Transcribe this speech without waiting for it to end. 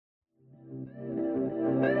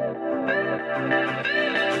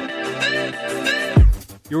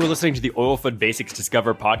You're listening to the Oilfield Basics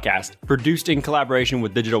Discover podcast, produced in collaboration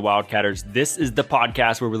with Digital Wildcatters. This is the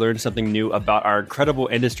podcast where we learn something new about our incredible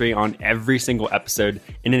industry on every single episode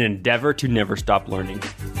in an endeavor to never stop learning.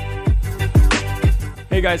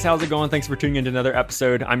 Hey guys, how's it going? Thanks for tuning in to another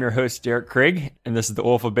episode. I'm your host, Derek Craig, and this is the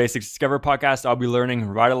Oilfield Basics Discover podcast. I'll be learning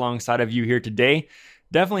right alongside of you here today.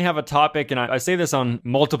 Definitely have a topic, and I say this on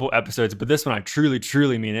multiple episodes, but this one I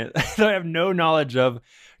truly mean it, that I have no knowledge of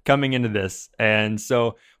coming into this. And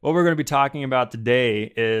so what we're going to be talking about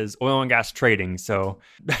today is oil and gas trading. So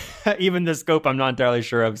even the scope I'm not entirely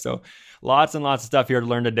sure of. So lots and lots of stuff here to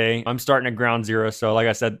learn today. I'm starting at ground zero. So like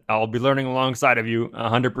I said, I'll be learning alongside of you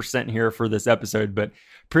 100% here for this episode, but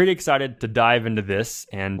pretty excited to dive into this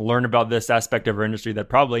and learn about this aspect of our industry that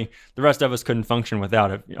probably the rest of us couldn't function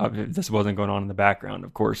without if this wasn't going on in the background,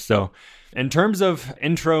 of course. So in terms of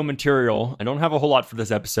intro material, I don't have a whole lot for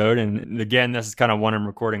this episode. And again, this is kind of one I'm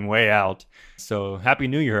recording way out. So happy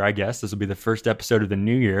New Year, I guess. This will be the first episode of the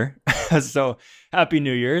new year. So happy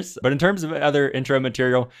New Year's. But in terms of other intro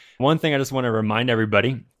material, one thing I just want to remind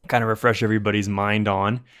everybody, kind of refresh everybody's mind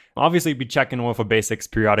on, obviously be checking Oilfield Basics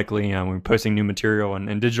periodically. We're posting new material,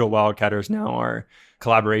 and Digital Wildcatters now are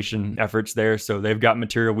collaboration efforts there. So they've got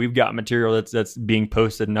material, we've got material that's being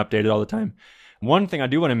posted and updated all the time. One thing I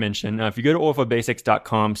do want to mention, if you go to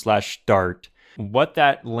oilfieldbasics.com/start, what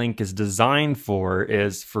that link is designed for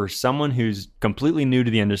is for someone who's completely new to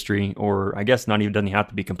the industry, or I guess not even doesn't have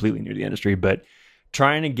to be completely new to the industry, but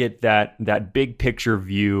trying to get that big picture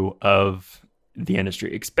view of the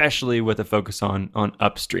industry, especially with a focus on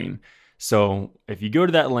upstream. So if you go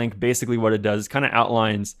to that link, basically what it does is kind of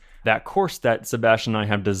outlines that course that Sebastian and I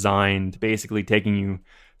have designed, basically taking you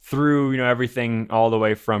through, everything all the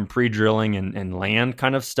way from pre-drilling and land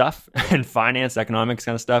kind of stuff and finance, economics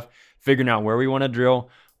kind of stuff, figuring out where we want to drill,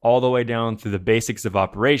 all the way down through the basics of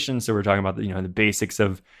operations. So we're talking about the basics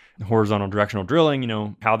of horizontal directional drilling,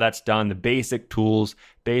 how that's done, the basic tools,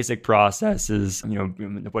 basic processes,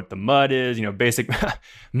 what the mud is, basic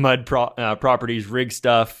mud properties, rig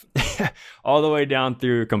stuff, all the way down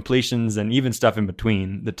through completions and even stuff in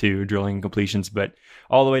between the two, drilling and completions, but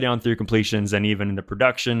all the way down through completions and even into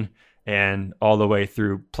production and all the way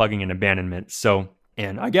through plugging and abandonment. So,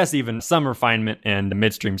 and I guess even some refinement and the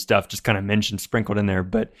midstream stuff just kind of mentioned, sprinkled in there.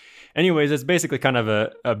 But anyways, it's basically kind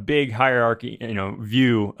of a big hierarchy,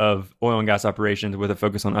 view of oil and gas operations with a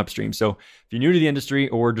focus on upstream. So if you're new to the industry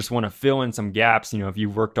or just want to fill in some gaps, if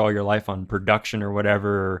you've worked all your life on production or whatever,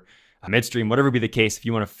 or midstream, whatever be the case, if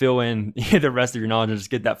you want to fill in the rest of your knowledge and just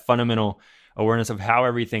get that fundamental awareness of how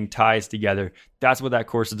everything ties together, that's what that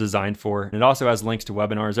course is designed for. And it also has links to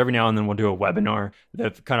webinars. Every now and then we'll do a webinar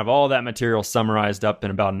that's kind of all that material summarized up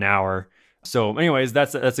in about an hour. So anyways,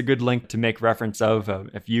 that's a good link to make reference of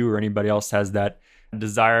if you or anybody else has that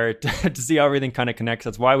desire to see how everything kind of connects.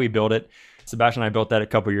 That's why we built it. Sebastian and I built that a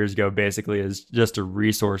couple years ago, basically as just a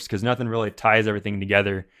resource, because nothing really ties everything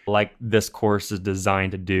together like this course is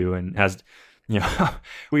designed to do, and has,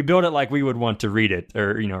 we build it like we would want to read it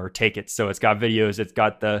or take it. So it's got videos, it's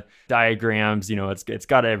got the diagrams, it's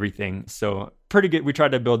got everything. So pretty good. We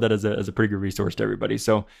tried to build that as a pretty good resource to everybody.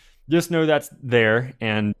 So just know that's there,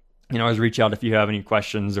 and always reach out if you have any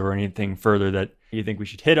questions or anything further that you think we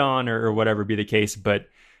should hit on or whatever be the case. But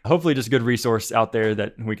hopefully just a good resource out there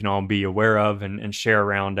that we can all be aware of and share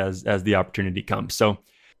around as the opportunity comes. So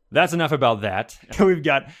that's enough about that. We've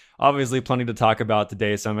got obviously plenty to talk about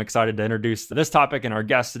today, so I'm excited to introduce this topic and our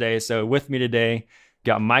guest today. So with me today,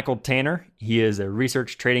 got Michael Tanner. He is a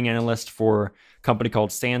research trading analyst for a company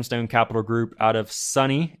called Sandstone Capital Group out of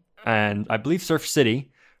sunny and I believe Surf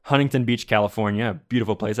City, Huntington Beach, California. A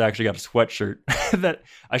beautiful place. I actually got a sweatshirt that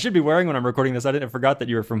I should be wearing when I'm recording this. I forgot that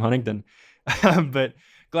you were from Huntington, but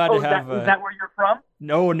glad to have. Is that where you're from?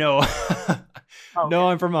 No. Oh, no,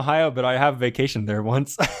 I'm from Ohio, but I have vacationed there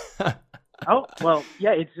once. Oh, well,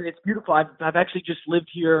 yeah, it's beautiful. I've actually just lived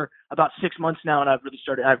here about 6 months now, and I've really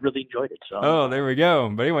enjoyed it. So. Oh, there we go.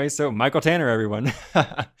 But anyway, so Michael Tanner, everyone.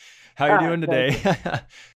 How you doing today?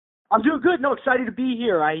 I'm doing good. No, excited to be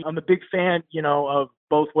here. I'm a big fan, of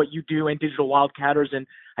both what you do and Digital Wildcatters, and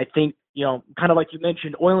I think, kind of like you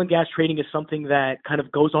mentioned, oil and gas trading is something that kind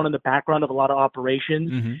of goes on in the background of a lot of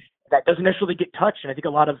operations. Mm-hmm. That doesn't necessarily get touched. And I think a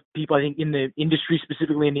lot of people, in the industry,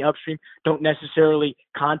 specifically in the upstream, don't necessarily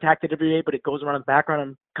contact it every day, but it goes around in the background.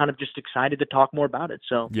 I'm kind of just excited to talk more about it.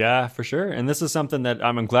 So yeah, for sure. And this is something that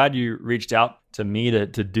I'm glad you reached out to me to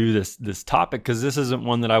do this topic, because this isn't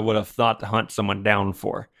one that I would have thought to hunt someone down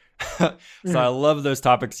for. So I love those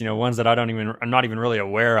topics, ones that I'm not even really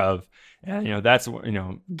aware of. And, that's,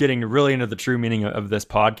 getting really into the true meaning of this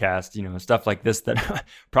podcast, stuff like this that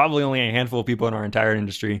probably only a handful of people in our entire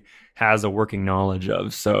industry has a working knowledge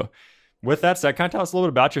of. So with that said, kind of tell us a little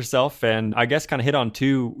bit about yourself, and I guess kind of hit on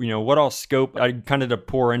too, what all scope, I kind of did a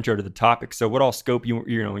poor intro to the topic. So what all scope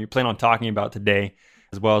you plan on talking about today,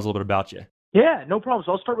 as well as a little bit about you. Yeah, no problem.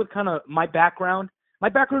 So I'll start with kind of my background. My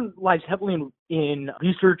background lies heavily in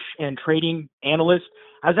research and trading analyst.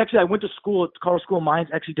 I went to school at Colorado School of Mines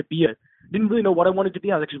actually didn't really know what I wanted to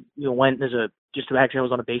be. I was actually, went I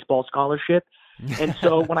was on a baseball scholarship. And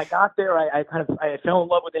so when I got there, I fell in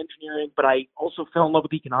love with engineering, but I also fell in love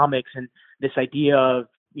with economics and this idea of,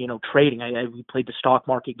 trading. We played the stock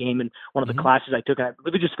market game in one of the classes I took, and I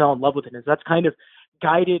really just fell in love with it. And that's kind of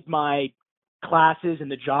guided my classes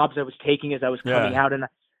and the jobs I was taking as I was coming out. And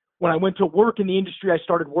when I went to work in the industry, I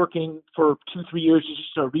started working for 2-3 years as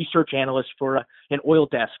just a research analyst for an oil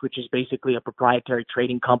desk, which is basically a proprietary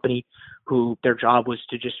trading company who their job was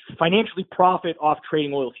to just financially profit off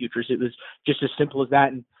trading oil futures. It was just as simple as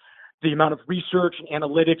that. And the amount of research and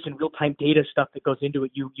analytics and real-time data stuff that goes into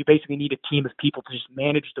it, you basically need a team of people to just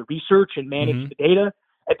manage the research and manage the data.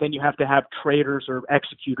 And then you have to have traders or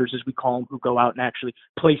executors, as we call them, who go out and actually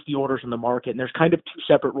place the orders in the market. And there's kind of two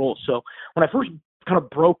separate roles. So when I first kind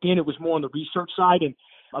of broke in, it was more on the research side. And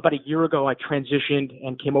about a year ago, I transitioned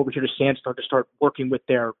and came over here to Sandstone to start working with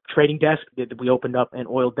their trading desk. We opened up an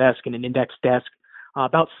oil desk and an index desk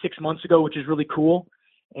about 6 months ago, which is really cool.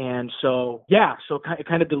 And so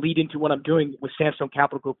kind of to lead into what I'm doing with Sandstone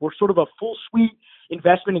Capital Group, we're sort of a full suite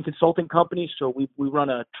investment and consulting company. So we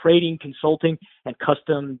run a trading, consulting, and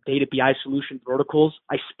custom data BI solution verticals.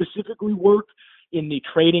 I specifically work in the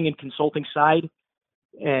trading and consulting side.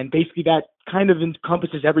 And basically that kind of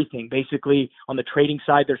encompasses everything. Basically on the trading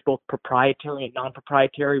side, there's both proprietary and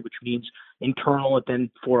non-proprietary, which means internal, and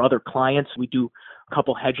then for other clients, we do a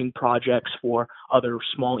couple hedging projects for other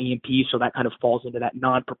small E&Ps. So that kind of falls into that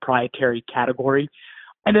non-proprietary category.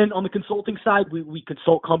 And then on the consulting side, we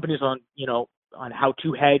consult companies on how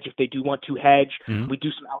to hedge if they do want to hedge. We do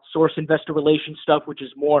some outsource investor relations stuff, which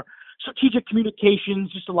is more strategic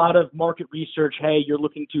communications, just a lot of market research. Hey, you're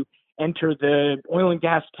looking to enter the oil and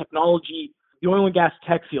gas technology, the oil and gas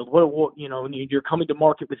tech field. What you're coming to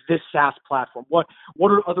market with this SaaS platform. What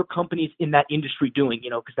are other companies in that industry doing?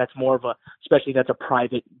 Because that's more of especially that's a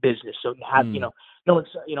private business. So having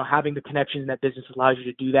the connections in that business allows you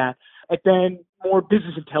to do that. And then more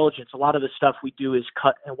business intelligence. A lot of the stuff we do is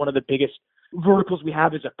and one of the biggest verticals we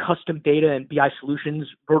have is a custom data and BI solutions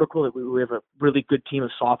vertical. We have a really good team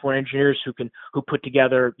of software engineers who put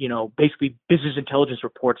together, basically business intelligence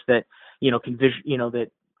reports that, that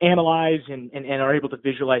analyze and are able to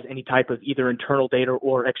visualize any type of either internal data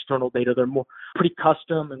or external data. They're more pretty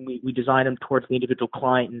custom, and we design them towards the individual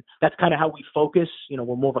client. And that's kind of how we focus. We're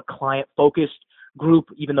more of a client focused group,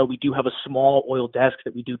 even though we do have a small oil desk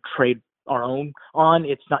that we do trade our own on.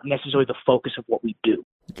 It's not necessarily the focus of what we do.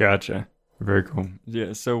 Gotcha. Very cool.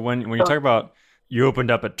 Yeah. So when you talk about you opened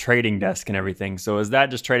up a trading desk and everything, so is that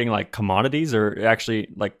just trading like commodities or actually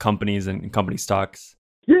like companies and company stocks?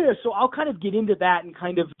 Yeah, so I'll kind of get into that and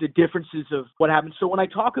kind of the differences of what happens. So when you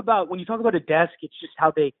talk about a desk, it's just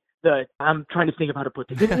how I'm trying to think of how to put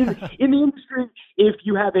this. In the industry, if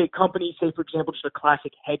you have a company, say for example, just a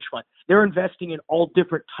classic hedge fund, they're investing in all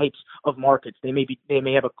different types of markets. They may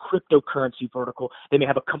have a cryptocurrency vertical. They may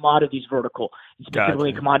have a commodities vertical.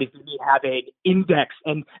 Specifically in commodities, they may have an index,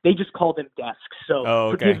 and they just call them desks.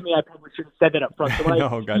 So forgive me, I probably should have said that up front. So when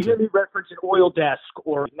you hear me reference an oil desk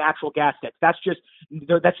or natural gas desk, that's just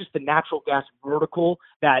the natural gas vertical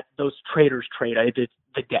that those traders trade.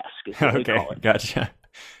 The desk is what they call it. Gotcha.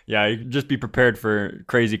 Yeah, you just be prepared for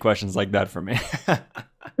crazy questions like that from me.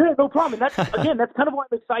 Yeah, no problem. And that's kind of why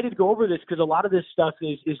I'm excited to go over this, because a lot of this stuff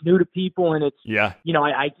is new to people, and it's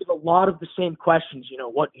I give a lot of the same questions. You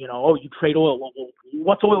trade oil. Well,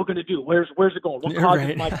 what's oil going to do? Where's it going? What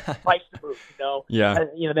causes my price to move?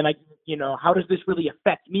 Then how does this really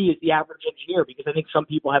affect me as the average engineer? Because I think some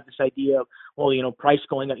people have this idea of, price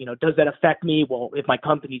going up. Does that affect me? Well, if my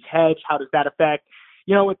company's hedged, how does that affect?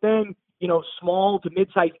 And then small to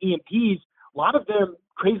mid-sized E&Ps, a lot of them,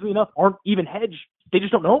 crazily enough, aren't even hedged. They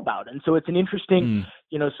just don't know about it. And so it's an interesting,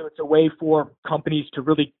 so it's a way for companies to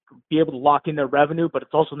really be able to lock in their revenue, but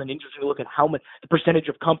it's also an interesting look at how much the percentage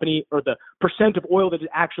of company or the percent of oil that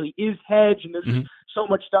actually is hedged. And there's so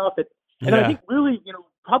much stuff. And I think really,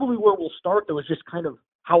 probably where we'll start though is just kind of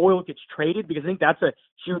how oil gets traded, because I think that's a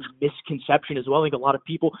huge misconception as well. I think a lot of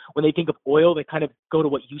people, when they think of oil, they kind of go to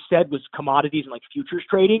what you said was commodities and like futures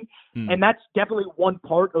trading. And that's definitely one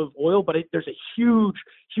part of oil, but there's a huge,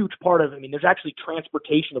 huge part of it. I mean, there's actually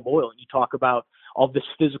transportation of oil. And you talk about all this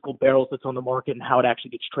physical barrels that's on the market and how it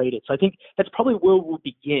actually gets traded. So I think that's probably where we'll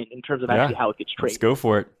begin in terms of actually how it gets traded. Let's go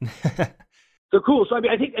for it. So cool. So I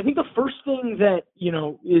mean, I think the first thing that, you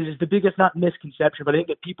know, is the biggest, not misconception, but I think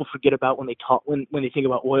that people forget about when they think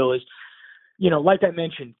about oil is, you know, like I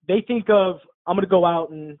mentioned, they think of, I'm going to go out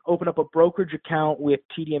and open up a brokerage account with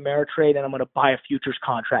TD Ameritrade and I'm going to buy a futures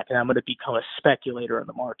contract and I'm going to become a speculator in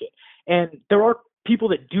the market. And there are people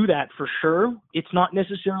that do that for sure. It's not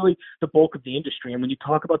necessarily the bulk of the industry. And when you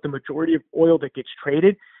talk about the majority of oil that gets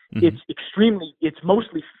traded, it's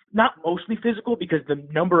mostly, not mostly physical, because the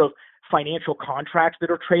number of financial contracts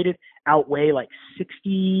that are traded outweigh like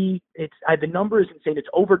 60. The number is insane. It's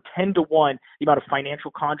over 10-1, the amount of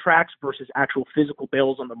financial contracts versus actual physical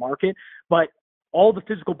bills on the market. But all the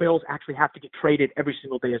physical bills actually have to get traded every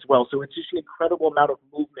single day as well. So it's just an incredible amount of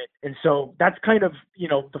movement. And so that's kind of, you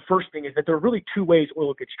know, the first thing is that there are really two ways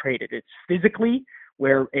oil gets traded. It's physically,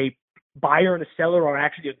 where a buyer and a seller are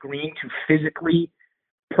actually agreeing to physically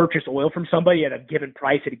purchase oil from somebody at a given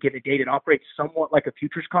price at a given date. It operates somewhat like a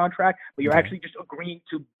futures contract, but you're actually just agreeing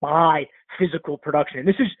to buy physical production. And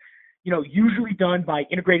this is, you know, usually done by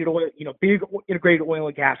integrated oil, you know, big integrated oil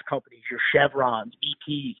and gas companies, your Chevrons,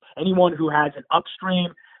 BPs, anyone who has an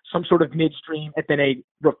upstream, some sort of midstream, and then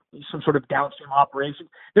some sort of downstream operation.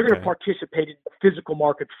 They're going to participate in the physical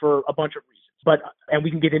market for a bunch of reasons. And we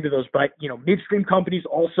can get into those, but, you know, midstream companies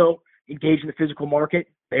also engage in the physical market.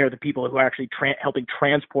 They are the people who are actually helping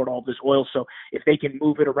transport all this oil. So if they can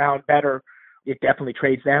move it around better, it definitely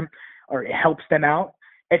trades them, or it helps them out.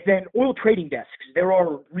 And then oil trading desks. There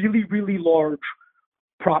are really, really large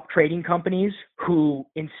prop trading companies who,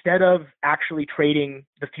 instead of actually trading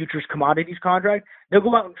the futures commodities contract, they'll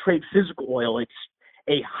go out and trade physical oil. It's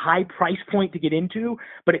a high price point to get into,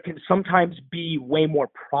 but it can sometimes be way more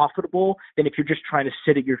profitable than if you're just trying to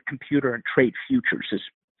sit at your computer and trade futures, as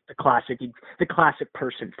the classic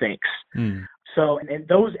person thinks. So,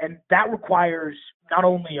 and that requires not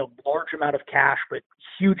only a large amount of cash, but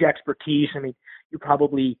huge expertise. I mean, you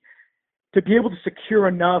probably, to be able to secure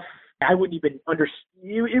enough, I wouldn't even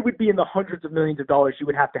it would be in the hundreds of millions of dollars you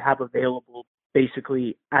would have to have available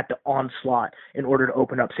basically at the onslaught in order to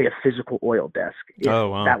open up, say, a physical oil desk.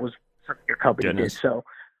 That was something your company did. So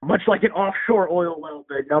much like an offshore oil well,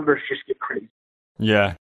 the numbers just get crazy.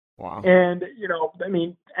 Yeah. Wow. And, you know, I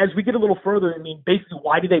mean, as we get a little further, I mean, basically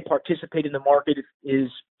why do they participate in the market is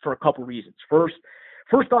for a couple reasons. First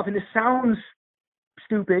off, and this sounds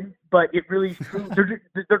stupid, but it really is true.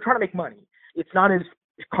 They're trying to make money. It's not as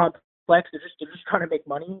complex. They're just trying to make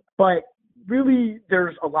money. But really,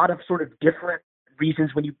 there's a lot of sort of different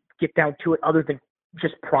reasons when you get down to it, other than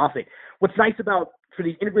just profit. What's nice for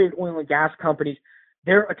these integrated oil and gas companies,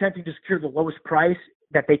 they're attempting to secure the lowest price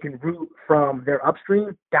that they can route from their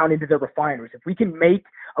upstream down into their refineries. If we can make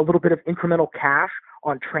a little bit of incremental cash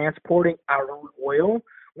on transporting our own oil,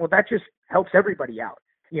 well, that just helps everybody out.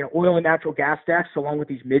 You know, oil and natural gas desks, along with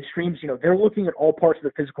these midstreams, you know, they're looking at all parts of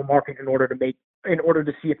the physical market in order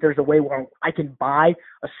to see if there's a way where I can buy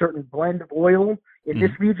a certain blend of oil in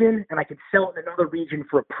this region and I can sell it in another region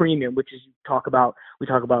for a premium, which is we talk about,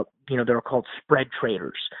 you know, they're called spread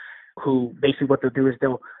traders, who basically what they'll do is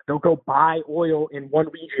they'll go buy oil in one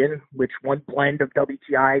region, which one blend of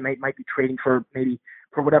WTI might be trading for, maybe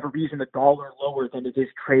for whatever reason, $1 lower than it is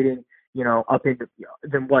trading, you know, up into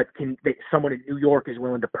than what someone in New York is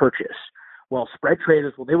willing to purchase. Well, spread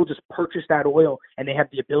traders, they will just purchase that oil and they have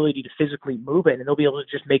the ability to physically move it, and they'll be able to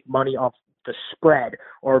just make money off the spread,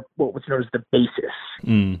 or what's known as the basis.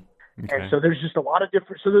 Okay. And so there's just a lot of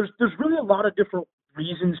different. So there's really a lot of different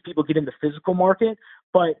reasons people get in the physical market,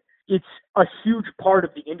 but it's a huge part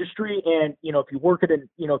of the industry. And, you know, if you work at an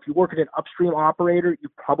upstream operator,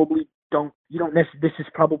 this is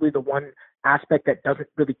probably the one aspect that doesn't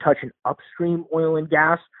really touch an upstream oil and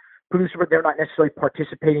gas producer, but they're not necessarily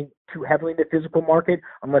participating too heavily in the physical market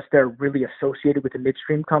unless they're really associated with a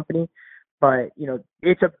midstream company. But, you know,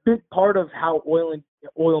 it's a big part of how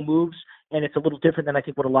oil moves, and it's a little different than I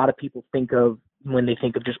think what a lot of people think of when they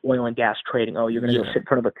think of just oil and gas trading. Oh, you're going to go sit in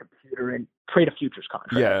front of a computer and trade a futures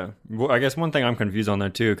contract. Yeah. Well, I guess one thing I'm confused on there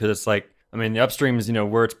too, because it's like, I mean, the upstream is, you know,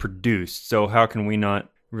 where it's produced. So how can we not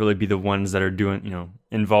really be the ones that are doing, you know,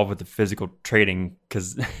 involved with the physical trading?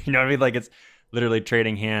 Because, you know what I mean? Like, it's literally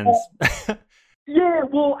trading hands. Yeah,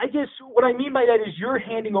 well, I guess what I mean by that is you're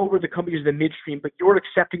handing over the company to the midstream, but you're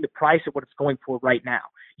accepting the price of what it's going for right now.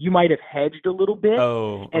 You might have hedged a little bit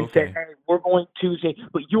Oh, and said, okay. hey, we're going to say,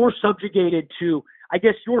 but you're subjugated to, I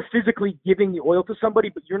guess you're physically giving the oil to somebody,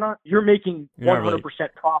 but you're making You're not 100% really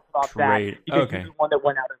profit off that trade. because you're Okay. the one that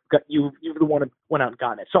went out and got, you're the one that went out and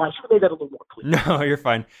got it. So I should have made that a little more clear. No, you're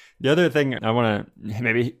fine. The other thing I want to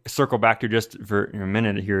maybe circle back to just for a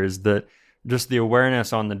minute here is that just the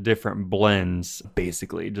awareness on the different blends,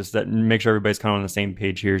 basically, just that make sure everybody's kind of on the same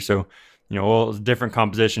page here. So, well, it's different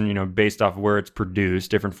composition, based off where it's produced,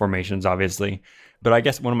 different formations, obviously. But I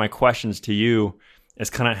guess one of my questions to you is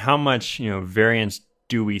kind of how much, variance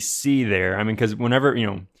do we see there? I mean, because whenever,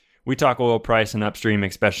 we talk oil price and upstream,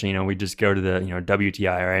 especially, we just go to the,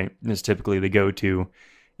 WTI, right? It's typically the go-to.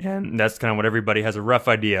 And that's kind of what everybody has a rough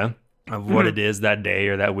idea of what it is that day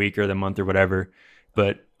or that week or the month or whatever.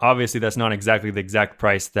 But obviously that's not exactly the exact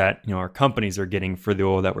price that, our companies are getting for the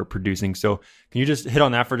oil that we're producing. So can you just hit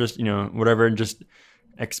on that for just, whatever, and just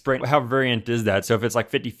explain how variant is that? So if it's like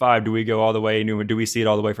 55, do we go all the way, do we see it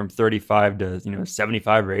all the way from 35 to,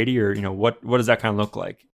 75 or 80, or, what does that kind of look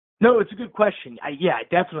like? No, it's a good question. Yeah,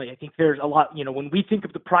 definitely. I think there's a lot, when we think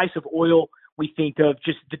of the price of oil, we think of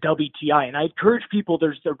just the WTI. And I encourage people,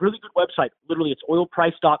 there's a really good website. Literally, it's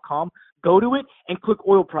oilprice.com. Go to it and click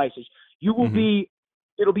oil prices. You will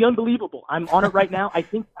it'll be unbelievable. I'm on it right now. I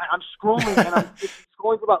think I'm scrolling and I'm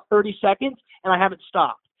scrolling for about 30 seconds and I haven't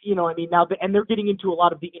stopped. Now, and they're getting into a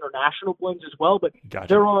lot of the international blends as well, but Gotcha.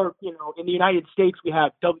 There are, in the United States, we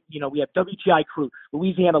have WTI crude,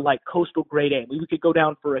 Louisiana Light, Coastal Grade A. We could go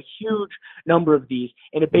down for a huge number of these,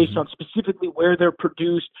 and it's based on specifically where they're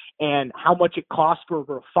produced and how much it costs for a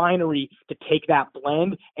refinery to take that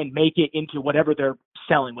blend and make it into whatever they're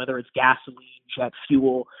selling, whether it's gasoline, jet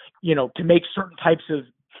fuel, to make certain types of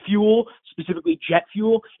fuel, specifically jet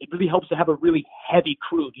fuel. It really helps to have a really heavy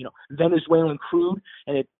crude, Venezuelan crude,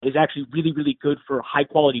 and it is actually really, really good for high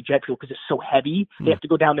quality jet fuel because it's so heavy. They have to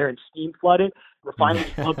go down there and steam flood it.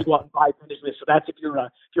 Refineries love to go out and buy Venezuela. So that's if you're a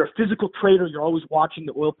physical trader, you're always watching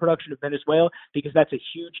the oil production of Venezuela because that's a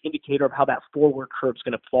huge indicator of how that forward curve is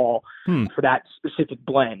going to fall for that specific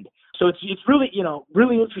blend. So it's really,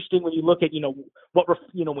 really interesting when you look at,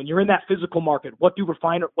 when you're in that physical market, what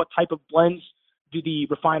type of blends do the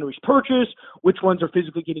refineries purchase? Which ones are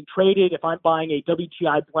physically getting traded? If I'm buying a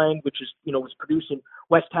WTI blend, which is, was produced in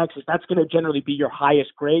West Texas, that's going to generally be your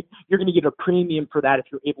highest grade. You're going to get a premium for that if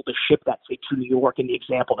you're able to ship that, say, to New York in the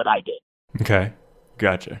example that I did. Okay.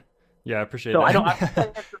 Gotcha. Yeah, I appreciate that. So I don't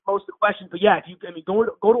answer most of the questions, but yeah, go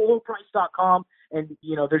to oilprice.com and,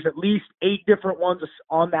 there's at least 8 different ones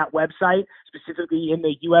on that website, specifically in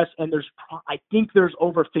the U.S. And I think there's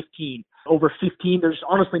over 15. There's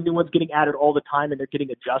honestly new ones getting added all the time and they're getting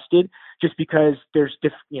adjusted just because there's,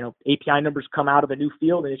 API numbers come out of a new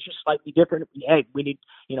field and it's just slightly different. Hey, we need,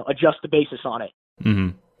 adjust the basis on it.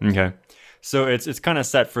 Mm-hmm. Okay. So it's kind of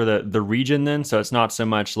set for the region then. So it's not so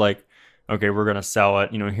much like, okay, we're going to sell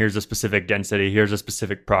it. Here's a specific density. Here's the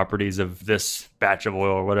specific properties of this batch of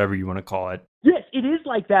oil or whatever you want to call it. Yes, it is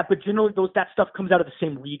like that, but generally that stuff comes out of the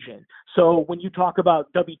same region. So when you talk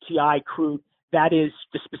about WTI crude, that is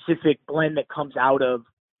the specific blend that comes out of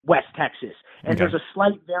West Texas. And there's a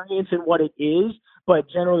slight variance in what it is, but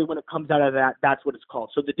generally when it comes out of that, that's what it's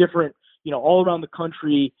called. So the different, all around the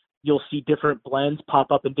country, you'll see different blends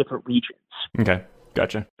pop up in different regions. Okay.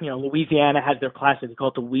 Gotcha. Louisiana has their classic. They call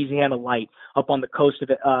it the Louisiana Light. Up on the coast of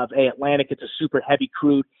Atlantic, it's a super heavy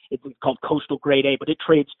crude. It's called Coastal Grade A, but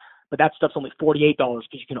that stuff's only $48 because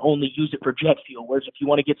you can only use it for jet fuel. Whereas if you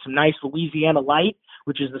want to get some nice Louisiana Light,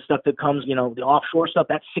 which is the stuff that comes, the offshore stuff,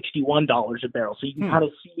 that's $61 a barrel. So you can kind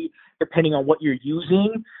of see, depending on what you're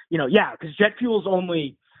using, because jet fuel is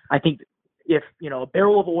only, I think, if, a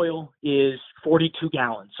barrel of oil is 42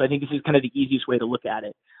 gallons. So I think this is kind of the easiest way to look at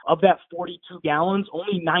it. Of that 42 gallons,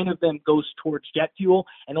 only 9 of them goes towards jet fuel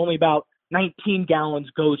and only about 19 gallons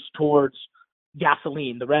goes towards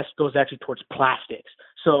gasoline. The rest goes actually towards plastics.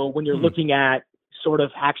 So when you're looking at sort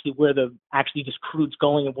of actually where this crude's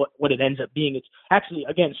going and what it ends up being, it's actually,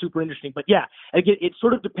 again, super interesting. But yeah, again, it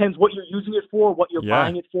sort of depends what you're using it for, what you're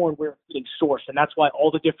buying it for, and where it's getting sourced. And that's why all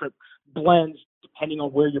the different blends, depending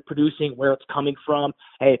on where you're producing, where it's coming from.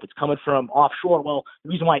 Hey, if it's coming from offshore, well, the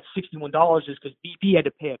reason why it's $61 is because BP had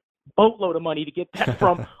to pay a boatload of money to get that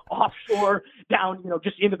from offshore down,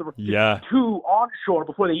 just into the to onshore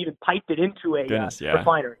before they even piped it into a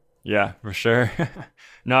refinery. Yeah, for sure.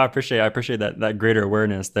 No, I appreciate that greater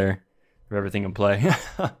awareness there of everything in play.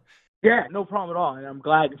 Yeah, no problem at all. And I'm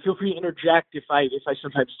glad. And feel free to interject if I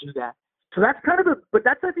sometimes do that. So that's but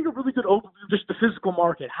that's, I think, a really good overview of just the physical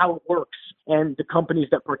market, how it works, and the companies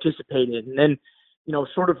that participate in. And then,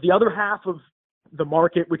 sort of the other half of the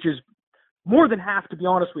market, which is more than half, to be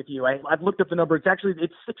honest with you. I've looked up the number. It's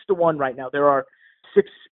 6-1 right now. There are 6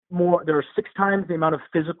 times the amount of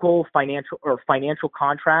financial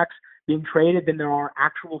contracts being traded than there are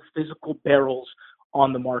actual physical barrels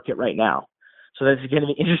on the market right now. So that's again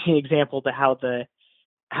an interesting example to how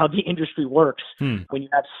the industry works. When you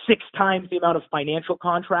have 6 times the amount of financial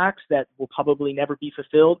contracts that will probably never be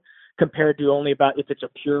fulfilled compared to only about if it's a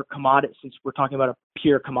pure commodity, since we're talking about a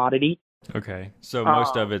pure commodity. Okay. So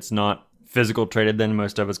most of it's not physical traded then?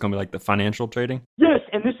 Most of it's going to be like the financial trading? Yes,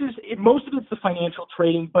 and most of it's the financial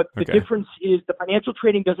trading, but the difference is the financial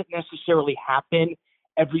trading doesn't necessarily happen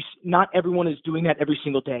not everyone is doing that every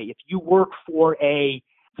single day. If you work for a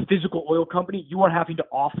physical oil company, you are having to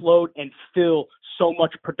offload and fill so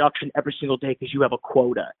much production every single day because you have a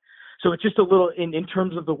quota. So it's just a little in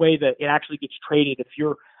terms of the way that it actually gets traded. If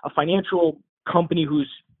you're a financial company who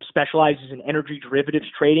specializes in energy derivatives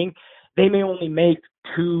trading, they may only make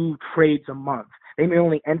 2 trades a month. They may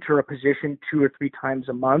only enter a position 2 or 3 times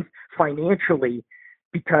a month financially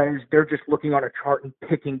because they're just looking on a chart and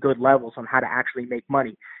picking good levels on how to actually make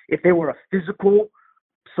money. If they were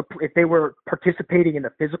if they were participating in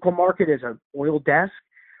the physical market as an oil desk,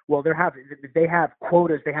 well, they have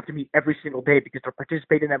quotas they have to meet every single day because to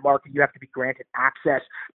participate in that market, you have to be granted access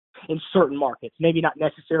in certain markets, maybe not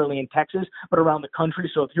necessarily in Texas, but around the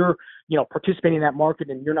country. So if you're, participating in that market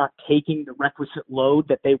and you're not taking the requisite load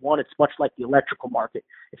that they want, it's much like the electrical market.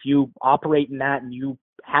 If you operate in that and you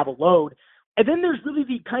have a load, and then there's really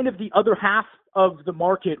the other half of the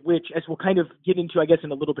market, which, as we'll kind of get into, I guess,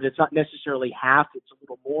 in a little bit, it's not necessarily half, it's a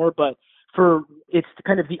little more, but it's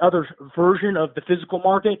kind of the other version of the physical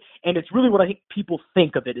market. And it's really what I think people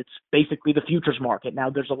think of it. It's basically the futures market. Now,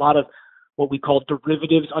 there's a lot of what we call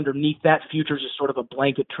derivatives underneath that. Futures is sort of a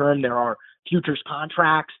blanket term. There are futures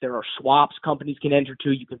contracts. There are swaps companies can enter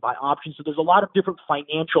to. You can buy options. So there's a lot of different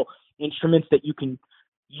financial instruments that you can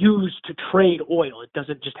use to trade oil. It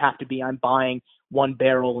doesn't just have to be I'm buying 1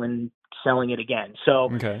 barrel and selling it again. So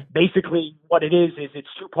basically what it is it's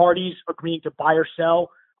 2 parties agreeing to buy or sell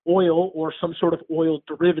oil or some sort of oil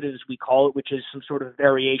derivatives, we call it, which is some sort of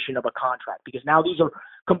variation of a contract. Because now these are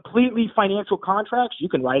completely financial contracts. You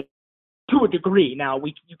can write to a degree. Now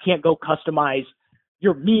you can't go customize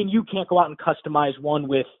me and you can't go out and customize one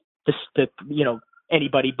with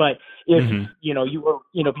anybody. But if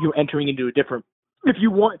if you're entering into a different, if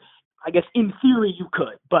you want, I guess in theory you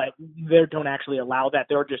could, but they don't actually allow that.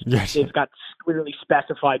 They're just they've got clearly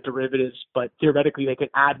specified derivatives, but theoretically they could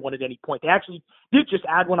add one at any point. They actually did just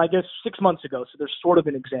add one, I guess, 6 months ago. So there's sort of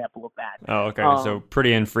an example of that. Oh, okay. So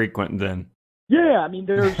pretty infrequent then. Yeah, I mean,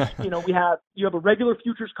 there's you have a regular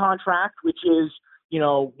futures contract, which is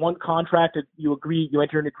one contract that you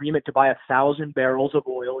enter an agreement to buy 1,000 barrels of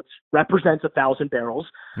oil. It represents 1,000 barrels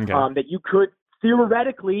that you could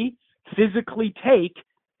theoretically physically take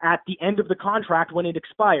at the end of the contract when it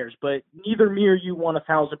expires, but neither me or you want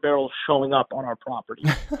 1,000 barrels showing up on our property.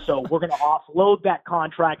 So we're going to offload that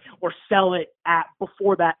contract or sell it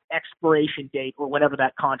before that expiration date or whenever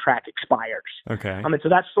that contract expires. Okay. So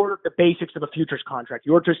that's sort of the basics of a futures contract.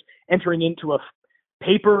 You're just entering into a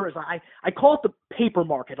paper, I call it the paper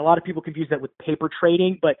market. A lot of people confuse that with paper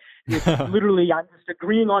trading, but it's literally I'm just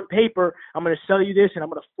agreeing on paper. I'm going to sell you this and I'm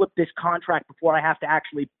going to flip this contract before I have to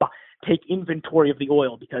actually take inventory of the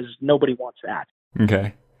oil because nobody wants that.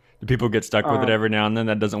 Okay. Do people get stuck with it every now and then?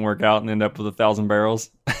 That doesn't work out and end up with 1,000 barrels?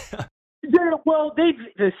 Yeah, well,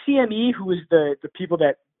 the CME, who is the people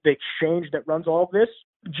that the exchange that runs all of this,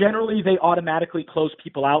 generally they automatically close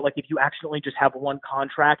people out. Like if you accidentally just have one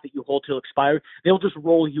contract that you hold till expire, they'll just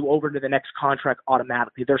roll you over to the next contract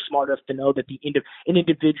automatically. They're smart enough to know that an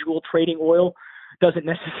individual trading oil doesn't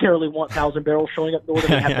necessarily want 1,000 barrels showing up, nor do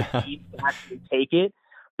they have the need to actually take it.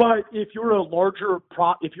 But if you're a larger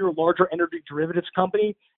energy derivatives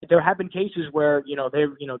company, there have been cases where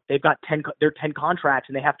they've got 10 contracts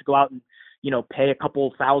and they have to go out and pay a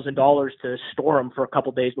couple $1,000s to store them for a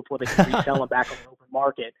couple days before they can resell them back on the open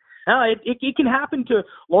market. Now, it can happen to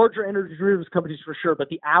larger energy derivatives companies for sure, but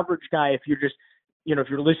the average guy, if you're just, if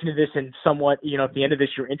you're listening to this and somewhat, at the end of this,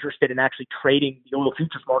 you're interested in actually trading the oil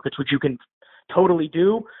futures markets, which you can totally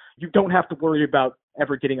do, you don't have to worry about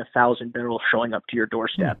ever getting 1,000 barrels showing up to your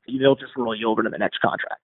doorstep. They'll just roll you over to the next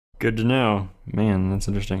contract. Good to know. Man, that's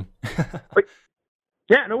interesting. But,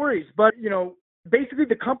 yeah, no worries. But, basically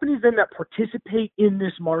the companies then that participate in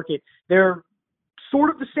this market, they're sort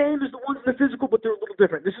of the same as the ones in the physical, but they're a little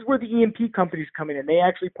different. This is where the E&P companies come in, and they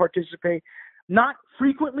actually participate not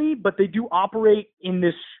frequently, but they do operate in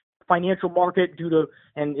this financial market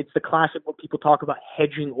and it's the classic what people talk about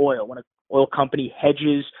hedging oil. When an oil company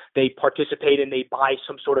hedges, they participate and they buy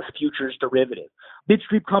some sort of futures derivative.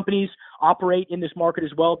 Midstream companies operate in this market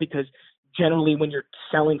as well because generally when you're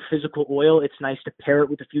selling physical oil, it's nice to pair it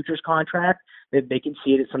with a futures contract that they can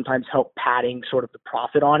see it sometimes help padding sort of the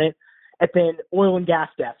profit on it. And then oil and gas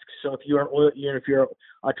desks. So if you're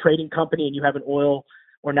a trading company and you have an oil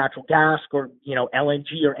or natural gas or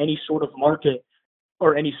LNG or any sort of market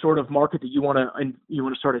that you want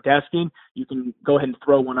to start a desk in, you can go ahead and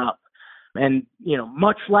throw one up. And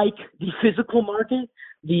much like the physical market,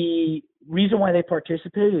 the reason why they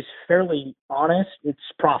participate is fairly honest. It's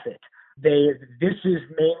profit. This is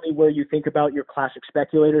mainly where you think about your classic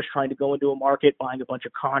speculators trying to go into a market, buying a bunch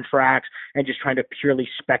of contracts, and just trying to purely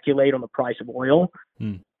speculate on the price of oil.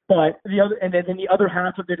 But the other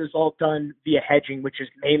half of it is all done via hedging, which is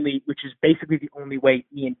basically the only way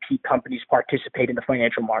E&P companies participate in the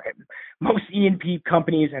financial market. Most E&P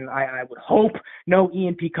companies, and I would hope no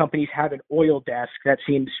E&P companies have an oil desk. That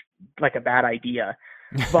seems like a bad idea.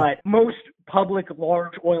 But most public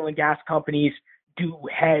large oil and gas companies do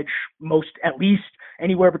hedge at least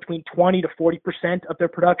anywhere between 20 to 40% of their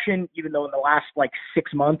production, even though in the last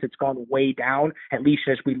 6 months it's gone way down, at least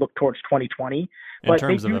as we look towards 2020. In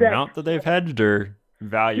terms of amount that they've hedged or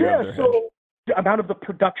value of their hedge? The amount of the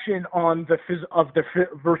production on versus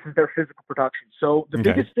their physical production. So the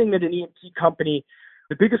biggest thing that an E&P company,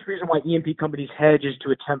 the biggest reason why E&P companies hedge is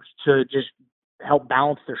to attempt to just help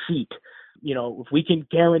balance their sheet. If we can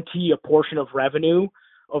guarantee a portion of revenue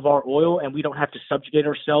of our oil and we don't have to subjugate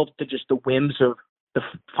ourselves to just the whims of the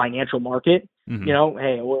financial market,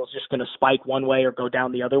 hey, oil's just going to spike one way or go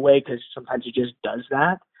down the other way because sometimes it just does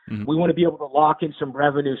that. We want to be able to lock in some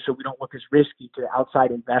revenue so we don't look as risky to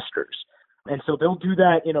outside investors. And so they'll do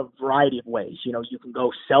that in a variety of ways. You can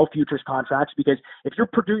go sell futures contracts because if you're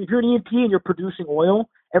an E&P and you're producing oil,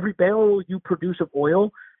 every barrel you produce of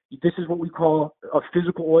oil, this is what we call a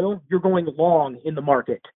physical oil. You're going long in the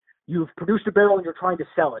market. You've produced a barrel and you're trying to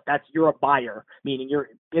sell it. You're a buyer, meaning you're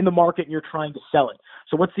in the market and you're trying to sell it.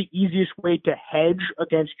 So what's the easiest way to hedge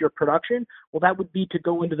against your production? Well, that would be to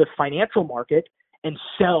go into the financial market and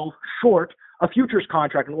sell short a futures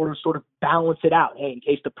contract in order to sort of balance it out. Hey, in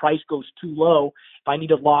case the price goes too low, if I need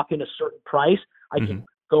to lock in a certain price, I can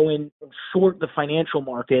go in and short the financial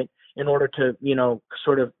market in order to,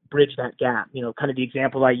 sort of bridge that gap. Kind of the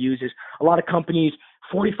example I use is a lot of companies,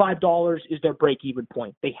 $45 is their break-even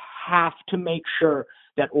point. They have to make sure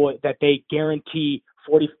that they guarantee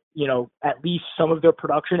at least some of their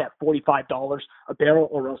production at $45 a barrel,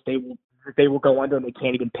 or else they will go under and they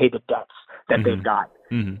can't even pay the debts that they've got.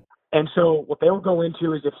 And so what they'll go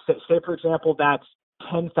into is if, say for example, that's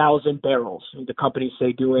 10,000 barrels. The companies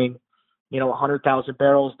say doing 100,000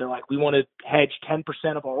 barrels. They're like, we want to hedge 10%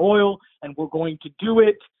 of our oil, and we're going to do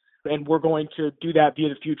it. And we're going to do that via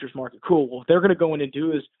the futures market. Cool. Well, what they're going to go in and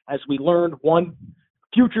do is, as we learned, one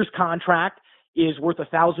futures contract is worth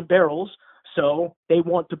 1,000 barrels. So they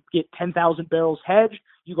want to get 10,000 barrels hedged.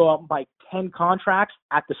 You go out and buy 10 contracts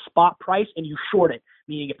at the spot price and you short it.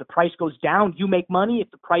 Meaning if the price goes down, you make money.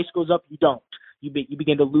 If the price goes up, you don't. You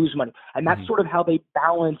begin to lose money. And that's sort of how they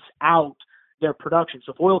balance out their production.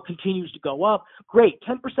 So if oil continues to go up, great.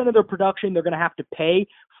 10% of their production they're going to have to pay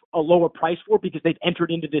a lower price for because they've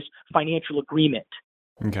entered into this financial agreement.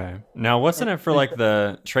 Okay. Now, what's in it for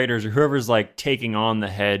the traders or whoever's taking on the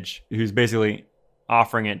hedge, who's basically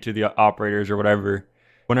offering it to the operators or whatever?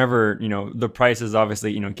 Whenever, the prices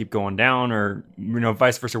obviously, keep going down or,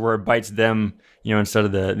 vice versa, where it bites them, instead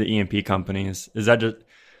of the E&P companies. Is that just,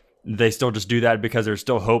 they still just do that because there's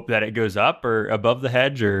still hope that it goes up or above the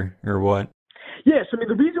hedge or what? Yes.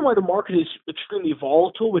 The reason why the market is extremely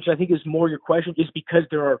volatile, which I think is more your question, is because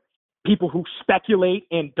there are people who speculate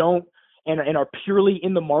and are purely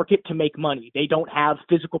in the market to make money. They don't have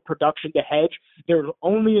physical production to hedge. They're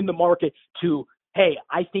only in the market to, hey,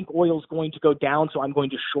 I think oil's going to go down, so I'm going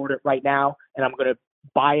to short it right now, and I'm going to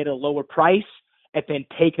buy it at a lower price and then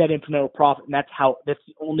take that incremental profit. And that's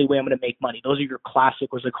the only way I'm going to make money. Those are your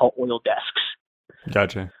classic, what they call oil desks.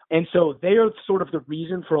 Gotcha. And so they are sort of the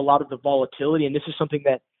reason for a lot of the volatility. And this is something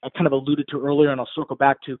that I kind of alluded to earlier, and I'll circle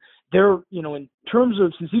back to. They're, in terms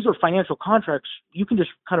of, since these are financial contracts, you can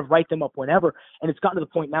just kind of write them up whenever. And it's gotten to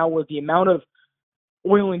the point now where the amount of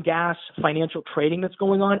oil and gas financial trading that's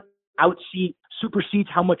going on supersedes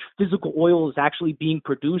how much physical oil is actually being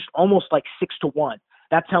produced, almost 6-to-1.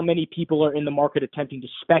 That's how many people are in the market attempting to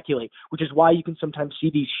speculate, which is why you can sometimes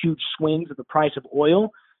see these huge swings of the price of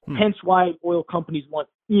oil. Hence why oil companies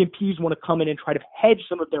E&Ps want to come in and try to hedge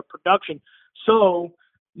some of their production. So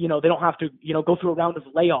they don't have to, go through a round of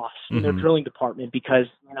layoffs in their drilling department because,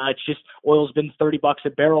 it's just oil's been $30 a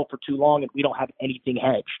barrel for too long and we don't have anything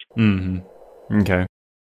hedged. Mm-hmm. Okay.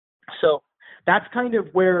 So that's kind of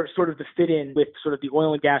where sort of the fit in with sort of the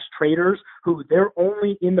oil and gas traders who they're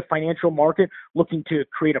only in the financial market looking to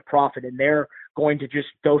create a profit, and they're going to just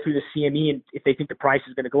go through the CME, and if they think the price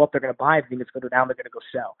is going to go up, they're going to buy. If they think it's going to go down, they're going to go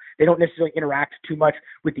sell. They don't necessarily interact too much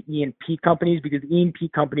with the E&P companies because the E&P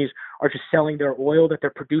companies are just selling their oil that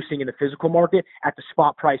they're producing in the physical market at the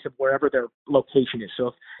spot price of wherever their location is.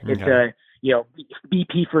 So if it's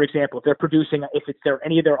BP, for example, if they're producing, if it's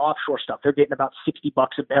any of their offshore stuff, they're getting about $60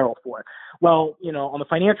 a barrel for it. Well, on the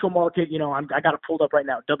financial market, I got it pulled up right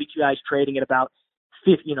now. WTI is trading at about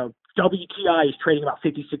WTI is trading about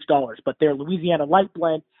 $56, but their Louisiana light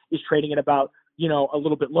blend is trading at about, a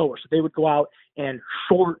little bit lower. So they would go out and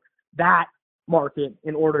short that market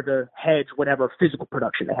in order to hedge whatever physical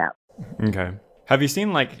production they have. Okay. Have you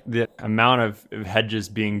seen like the amount of hedges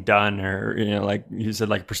being done, or, like you said,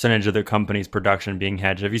 like percentage of the company's production being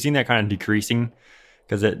hedged? Have you seen that kind of decreasing?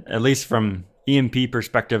 Because at least from E&P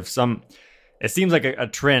perspective, it seems like a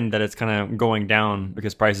trend that it's kind of going down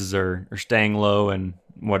because prices are staying low and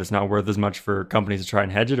it's not worth as much for companies to try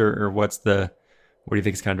and hedge it, or what do you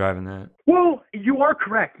think is kind of driving that? Well, you are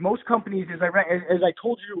correct. Most companies, as I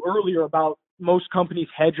told you earlier about, most companies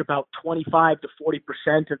hedge about 25 to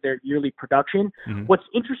 40% of their yearly production. Mm-hmm. What's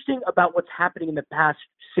interesting about what's happening in the past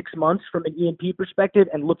 6 months from an E&P perspective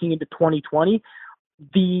and looking into 2020,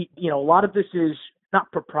 a lot of this is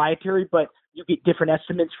not proprietary, but you get different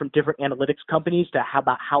estimates from different analytics companies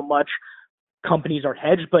about how much companies are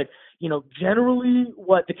hedged. But, generally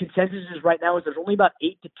what the consensus is right now is there's only about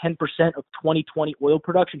 8 to 10% of 2020 oil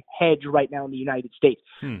production hedged right now in the United States.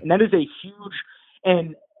 And that is a huge,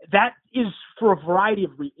 and that is for a variety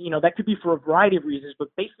of, that could be for a variety of reasons, but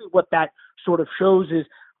basically what that sort of shows is,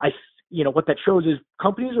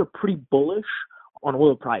 companies are pretty bullish on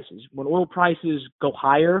oil prices. When oil prices go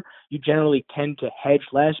higher, you generally tend to hedge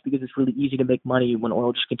less because it's really easy to make money when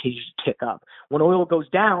oil just continues to tick up. When oil goes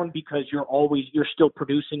down, because you're still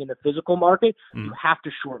producing in the physical market, you have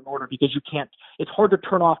to short in order because it's hard to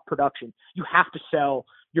turn off production. You have to sell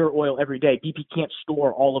your oil every day. BP can't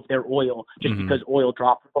store all of their oil just because oil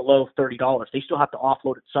dropped below $30. They still have to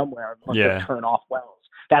offload it somewhere unless they turn off wells.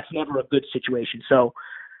 That's never a good situation. So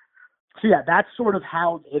yeah, that's sort of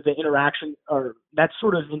how the interaction, or that's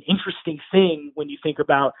sort of an interesting thing when you think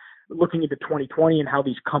about looking into 2020 and how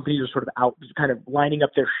these companies are sort of out, kind of lining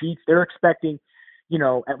up their sheets. They're expecting,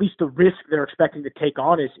 at least the risk they're expecting to take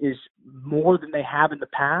on is more than they have in the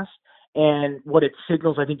past. And what it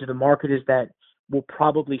signals, I think, to the market is that we'll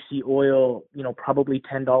probably see oil, probably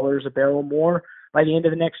 $10 a barrel more by the end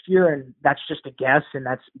of the next year. And that's just a guess. And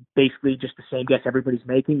that's basically just the same guess everybody's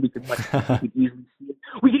making. We could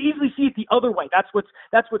easily see it the other way. That's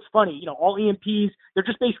what's funny. All E&Ps, they're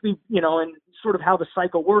just basically, and sort of how the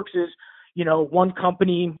cycle works is, one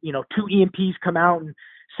company, two E&Ps come out and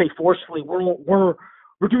say forcefully, we're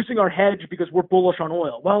reducing our hedge because we're bullish on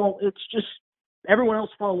oil. Well, it's just, everyone else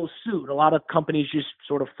follows suit. A lot of companies just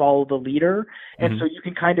sort of follow the leader. And so you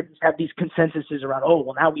can kind of have these consensuses around,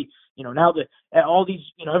 now that all these,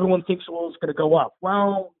 everyone thinks oil is going to go up.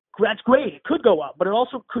 Well, that's great. It could go up, but it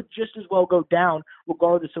also could just as well go down,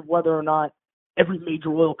 regardless of whether or not every major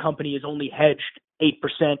oil company is only hedged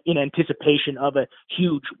 8% in anticipation of a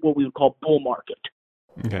huge, what we would call bull market.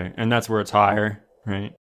 Okay. And that's where it's higher,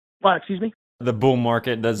 right? Well, excuse me? The bull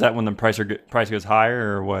market, does that when the price goes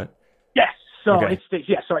higher, or what? Yes. So okay.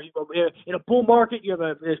 In a bull market, you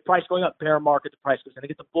have this price going up. Bear market, the price goes down. They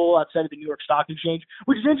get the bull outside of the New York Stock Exchange,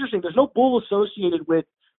 which is interesting. There's no bull associated with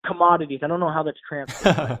commodities. I don't know how that's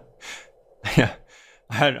transferred. Yeah,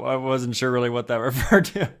 I wasn't sure really what that referred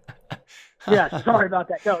to. Yeah, sorry about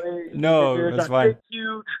that. No, that's fine. Big,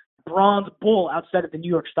 huge bronze bull outside of the New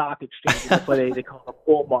York Stock Exchange. That's why they call it a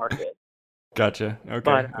bull market. Gotcha. Okay,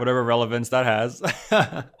 but, whatever relevance that has.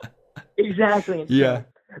 Exactly. Yeah.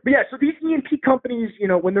 But yeah, so these E&P companies,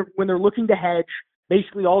 when they're looking to hedge,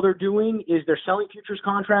 basically all they're doing is they're selling futures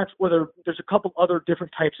contracts, or there's a couple other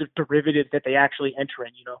different types of derivatives that they actually enter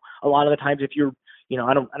in. A lot of the times, if you're,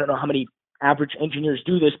 I don't know how many average engineers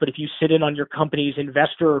do this, but if you sit in on your company's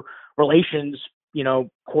investor relations,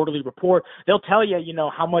 quarterly report, they'll tell you,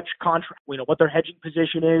 how much contract, what their hedging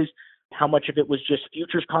position is, how much of it was just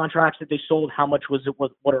futures contracts that they sold, how much was it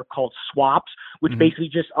what are called swaps, which basically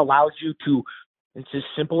just allows you to, it's as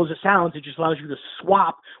simple as it sounds, it just allows you to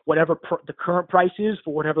swap whatever the current price is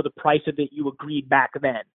for whatever the price of it you agreed back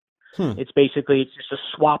then. It's just a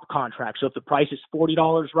swap contract. So if the price is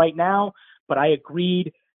 $40 right now, but I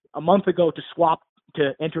agreed a month ago to swap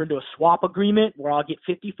to enter into a swap agreement where I'll get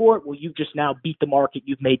 50 for it. Well, you've just now beat the market.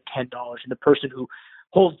 You've made $10, and the person who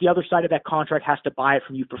holds the other side of that contract has to buy it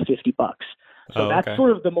from you for $50. So that's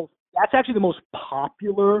sort of that's actually the most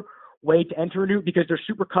popular way to enter into, because they're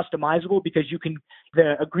super customizable, because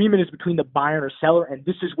the agreement is between the buyer and the seller, and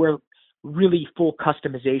this is where really full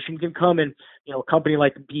customization can come. And, a company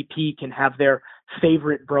like BP can have their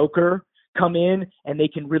favorite broker come in, and they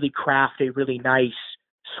can really craft a really nice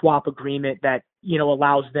swap agreement that,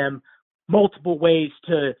 allows them multiple ways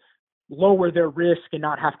to lower their risk and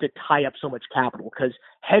not have to tie up so much capital. Because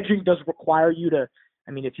hedging does require you to,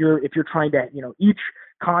 if you're trying to, each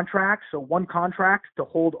contract, so one contract to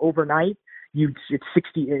hold overnight, it's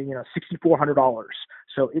 $6,400.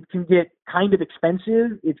 So it can get kind of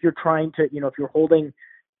expensive if you're trying to, if you're holding,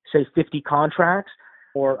 say, 50 contracts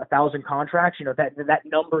or 1,000 contracts, that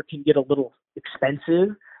number can get a little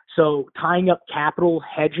expensive. So tying up capital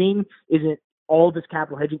hedging all of this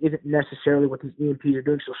capital hedging isn't necessarily what these E&Ps are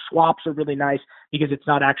doing. So swaps are really nice because it's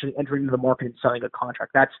not actually entering into the market and selling a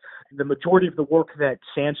contract. That's the majority of the work that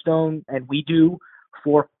Sandstone and we do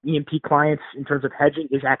for E&P clients in terms of hedging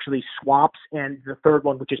is actually swaps. And the third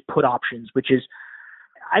one, which is put options, which is,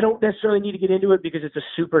 I don't necessarily need to get into it because it's a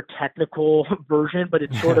super technical version, but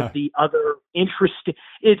it's sort of the other interesting.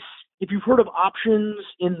 If you've heard of options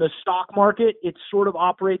in the stock market, it sort of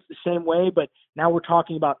operates the same way, but now we're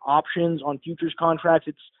talking about options on futures contracts.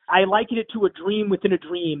 I liken it to a dream within a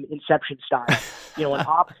dream, Inception style. An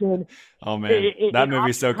option. Oh man, that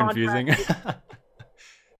movie's so confusing.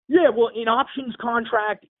 Yeah, well, an options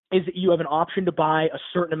contract is that you have an option to buy a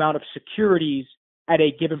certain amount of securities at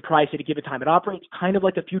a given price at a given time. It operates kind of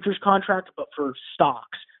like a futures contract, but for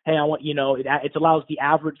stocks. Hey, it allows the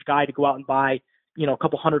average guy to go out and buy, a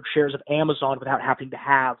couple hundred shares of Amazon without having to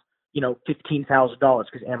have, $15,000,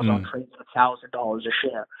 because Amazon trades at $1,000 a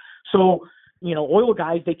share. So, oil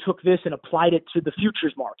guys, they took this and applied it to the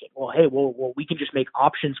futures market. Well, hey, we can just make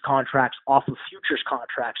options contracts off of futures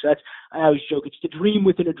contracts. So I always joke, it's the dream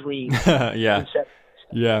within a dream.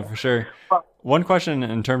 Yeah, for sure. One question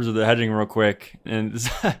in terms of the hedging real quick, and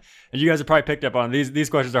you guys have probably picked up on these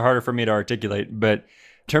questions are harder for me to articulate, but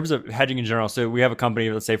in terms of hedging in general, so we have a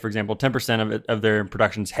company, let's say, for example, 10% of their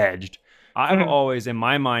production's hedged. I've always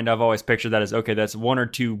pictured that as, okay, that's one or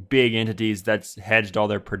two big entities that's hedged all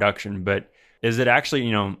their production, but is it actually,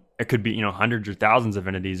 it could be, hundreds or thousands of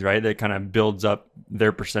entities, right? That kind of builds up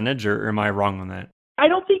their percentage, or am I wrong on that? I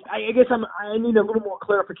don't think, I guess I need a little more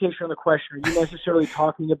clarification on the question. Are you necessarily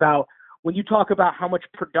talking about, when you talk about how much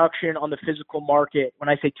production on the physical market, when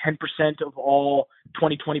I say 10% of all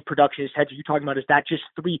 2020 production is hedged, are you talking about, is that just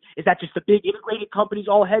the big integrated companies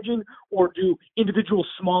all hedging, or do individual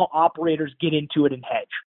small operators get into it and hedge?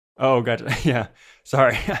 Oh, gotcha. Yeah.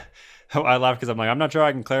 Sorry. I laugh because I'm like, I'm not sure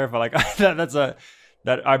I can clarify. Like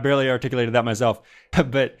that I barely articulated that myself.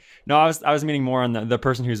 But no, I was meaning more on the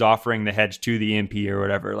person who's offering the hedge to the E&P or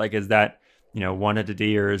whatever. Like, is that, one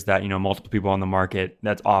entity, or is that, multiple people on the market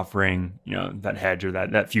that's offering, that hedge or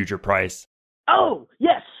that future price? Oh,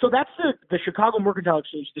 yes. So that's the Chicago Mercantile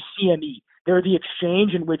Exchange, the CME. They're the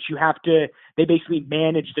exchange in which they basically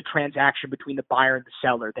manage the transaction between the buyer and the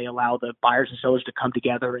seller. They allow the buyers and sellers to come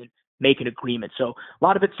together and make an agreement. So a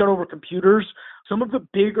lot of it's done over computers. Some of the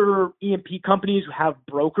bigger E&P companies have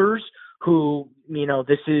brokers who,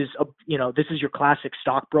 this is your classic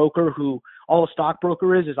stockbroker, who all a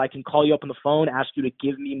stockbroker is I can call you up on the phone, ask you to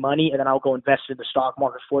give me money, and then I'll go invest in the stock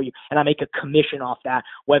market for you. And I make a commission off that,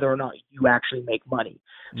 whether or not you actually make money.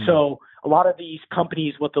 So a lot of these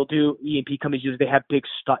companies, what they'll do, E&P companies, is they have big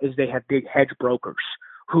hedge brokers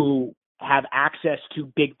who have access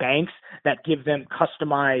to big banks that give them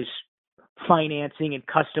customized financing and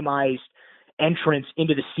customized entrance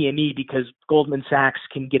into the CME, because Goldman Sachs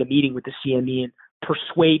can get a meeting with the CME and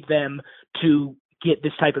persuade them to get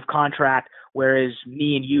this type of contract, whereas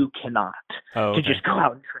me and you cannot to just go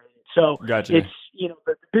out and trade it. So gotcha. It's,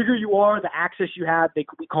 the bigger you are, the access you have,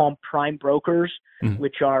 we call them prime brokers,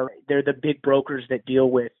 which they're the big brokers that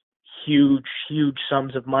deal with huge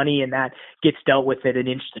sums of money, and that gets dealt with at an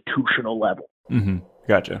institutional level.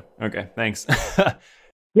 Gotcha. Okay. Thanks.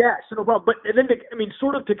 Yeah, so no problem. But then,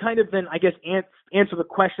 to kind of then, I guess, answer the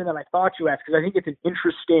question that I thought you asked, because I think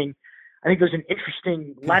there's an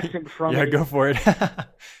interesting lesson from yeah, it. go for it.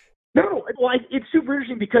 No, well, it's super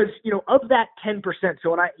interesting because, of that 10%,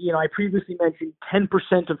 so when I previously mentioned 10%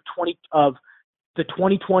 of the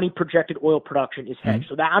 2020 projected oil production is hedged.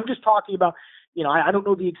 So that I'm just talking about, I don't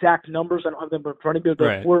know the exact numbers, I don't have them in front of me, but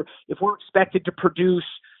right. if we're expected to produce,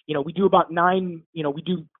 we do about 10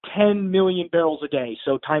 million barrels a day.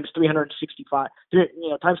 So times 365,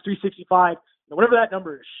 times 365, whatever that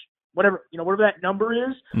number is, whatever that number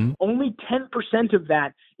is, Mhm. only 10% of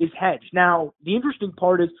that is hedged. Now, the interesting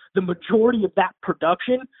part is the majority of that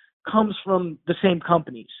production comes from the same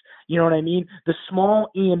companies. You know what I mean? The small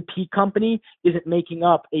E&P company isn't making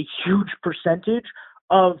up a huge percentage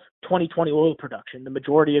of 2020 oil production. The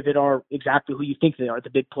majority of it are exactly who you think they are, the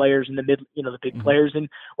big players in the the big Mhm. players in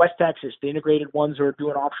West Texas, the integrated ones who are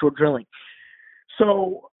doing offshore drilling.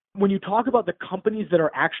 So when you talk about the companies that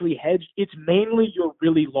are actually hedged, it's mainly your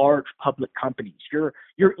really large public companies, your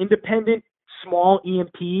independent small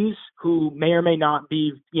E&Ps who may or may not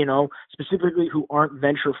be, specifically who aren't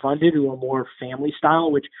venture funded, who are more family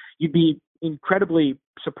style, which you'd be incredibly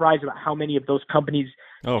surprised about how many of those companies,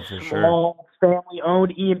 Oh, for sure. small family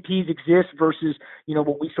owned E&Ps exist versus,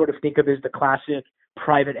 what we sort of think of as the classic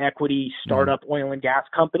private equity Mhm. startup oil and gas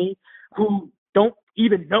company who don't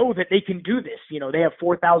even know that they can do this. They have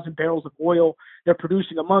 4,000 barrels of oil they're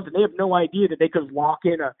producing a month, and they have no idea that they could lock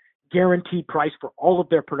in a guaranteed price for all of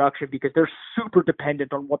their production because they're super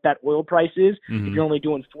dependent on what that oil price is. If you're Mhm. only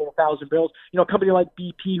doing 4,000 barrels, a company like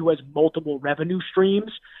BP who has multiple revenue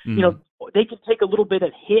streams, Mhm. they can take a little bit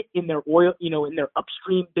of hit in their oil, in their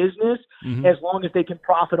upstream business Mhm. as long as they can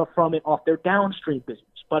profit from it off their downstream business.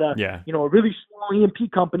 But Yeah. a really small E&P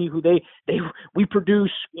company who we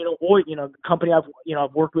produce, oil, the company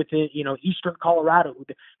I've worked with in, Eastern Colorado, who,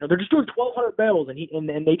 they're just doing 1,200 barrels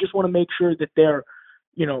and they just want to make sure that they're,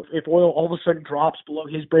 if oil all of a sudden drops below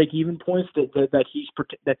his break-even points,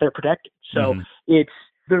 that they're protected. So Mhm.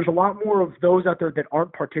 there's a lot more of those out there that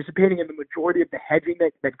aren't participating, and the majority of the hedging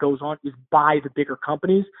that goes on is by the bigger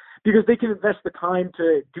companies because they can invest the time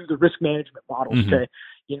to do the risk management models Mhm. to,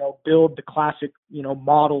 build the classic,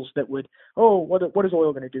 models that would, what is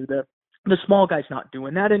oil going to do? The small guy's not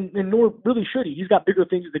doing that, and nor really should he. He's got bigger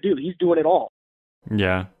things to do. He's doing it all.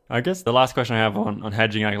 Yeah. I guess the last question I have on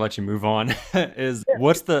hedging, I can let you move on, is Yeah.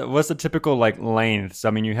 what's the typical like length? So,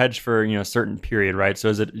 I mean, you hedge for, a certain period, right? So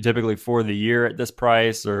is it typically for the year at this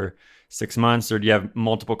price or 6 months, or do you have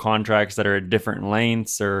multiple contracts that are at different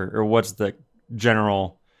lengths, or what's the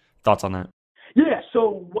general thoughts on that? Yeah,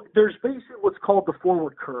 so there's basically what's called the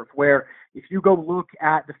forward curve, where if you go look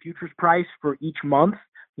at the futures price for each month,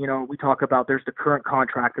 we talk about there's the current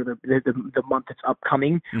contract or the month that's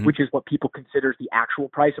upcoming, Hmm. which is what people consider the actual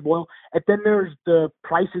price of oil. And then there's the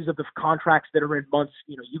prices of the contracts that are in months.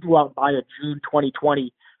 You go out and buy a June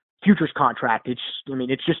 2020 futures contract. It's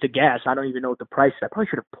just a guess. I don't even know what the price is. I probably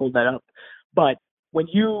should have pulled that up. But when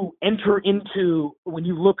you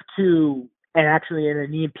look to and actually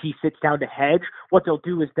an E&P sits down to hedge, what they'll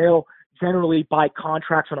do is they'll generally buy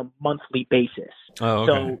contracts on a monthly basis. Oh,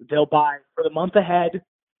 okay. So they'll buy for the month ahead.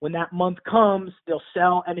 When that month comes, they'll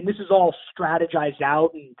sell. I mean, this is all strategized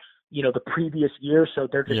out in, the previous year. So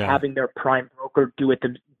they're just Yeah. having their prime broker do it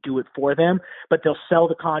for them. But they'll sell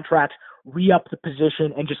the contracts, re-up the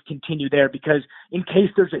position, and just continue there because in case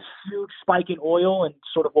there's a huge spike in oil and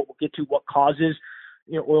sort of what we'll get to what causes,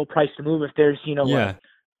 oil price to move. If there's, Yeah.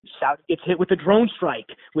 Saudi gets hit with a drone strike,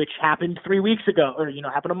 which happened 3 weeks ago, or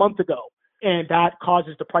happened a month ago, and that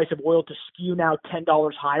causes the price of oil to skew now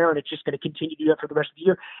 $10 higher, and it's just going to continue to do that for the rest of the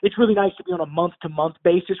year. It's really nice to be on a month-to-month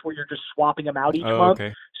basis where you're just swapping them out each Oh, month,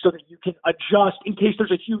 okay. so that you can adjust in case there's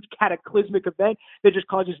a huge cataclysmic event that just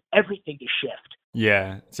causes everything to shift.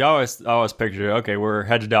 Yeah. See, I always picture, okay, we're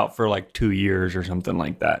hedged out for like 2 years or something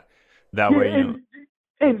like that. That Yeah, way,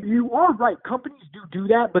 and you are right. Companies do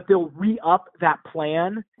that, but they'll re-up that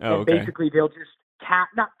plan, Oh, and okay. basically they'll just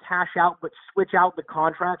not cash out, but switch out the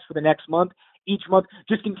contracts for the next month, each month,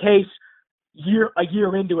 just in case a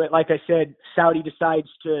year into it, like I said, Saudi decides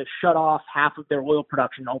to shut off half of their oil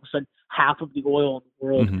production. All of a sudden, half of the oil in the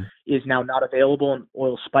world Mm-hmm. is now not available, and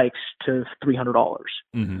oil spikes to $300.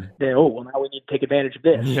 Mm-hmm. Then, now we need to take advantage of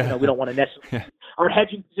this. Yeah. We don't want to necessarily. Yeah. Our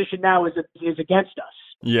hedging position now is against us.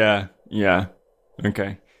 Yeah. Yeah.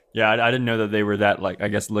 Okay. Yeah, I didn't know that they were that, like, I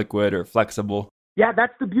guess, liquid or flexible. Yeah,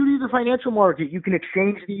 that's the beauty of the financial market. You can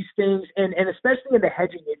exchange these things, and especially in the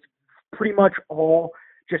hedging, it's pretty much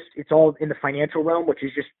it's all in the financial realm, which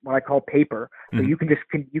is just what I call paper. So Mhm. you can just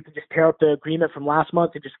tear up the agreement from last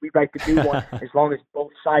month and just rewrite the new one as long as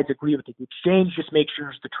both sides agree with it. The exchange just makes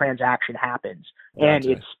sure the transaction happens and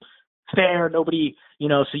Gotcha. it's fair. Nobody,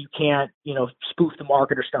 so you can't, spoof the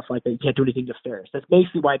market or stuff like that. You can't do anything nefarious. That's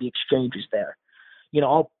basically why the exchange is there.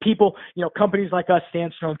 All people, companies like us,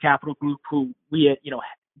 Sandstone Capital Group, who we,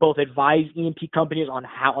 both advise E&P companies on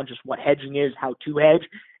just what hedging is, how to hedge,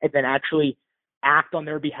 and then actually act on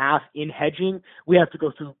their behalf in hedging. We have to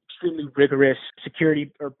go through extremely rigorous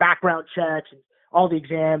security or background checks and all the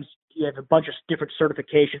exams. You have a bunch of different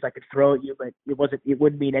certifications I could throw at you, but it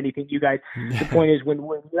wouldn't mean anything to you guys. The point is when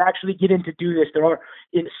you actually get in to do this, there are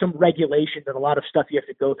some regulations and a lot of stuff you have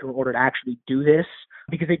to go through in order to actually do this,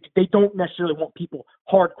 because they don't necessarily want people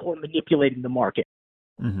hardcore manipulating the market.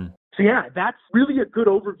 Mm-hmm. So yeah, that's really a good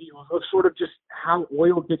overview of sort of just how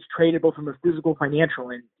oil gets traded, both from a physical,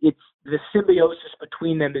 financial, and it's the symbiosis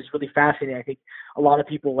between them is really fascinating. I think a lot of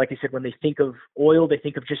people, like I said, when they think of oil, they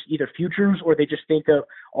think of just either futures or they just think of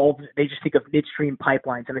midstream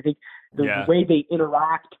pipelines. And I think the way they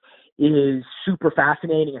interact is super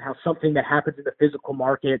fascinating, and how something that happens in the physical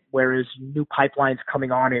market, whereas new pipelines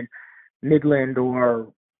coming on in Midland,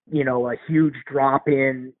 or a huge drop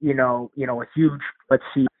in, a huge,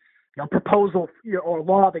 proposal or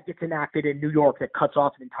law that gets enacted in New York that cuts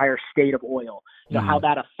off an entire state of oil. How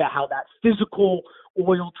that physical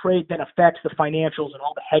oil trade then affects the financials and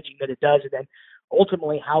all the hedging that it does, and then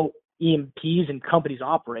ultimately how E&Ps and companies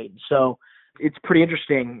operate. So it's pretty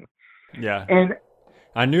interesting. Yeah. And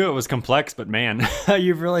I knew it was complex, but man,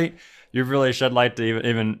 you've really shed light to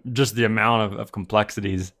even just the amount of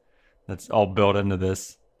complexities that's all built into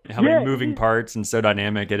this. How many moving parts and so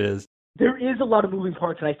dynamic it is. There is a lot of moving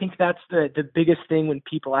parts, and I think that's the biggest thing when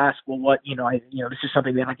people ask, well, what, this is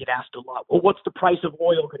something that I get asked a lot. Well, what's the price of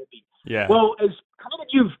oil going to be? Yeah. Well, as kind of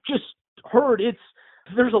you've just heard,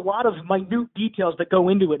 there's a lot of minute details that go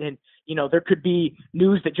into it, and there could be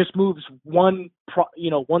news that just moves one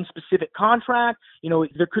specific contract.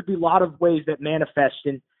 There could be a lot of ways that manifest.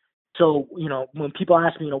 And so, when people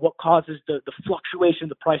ask me, what causes the fluctuation of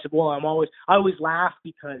the price of oil, I always laugh,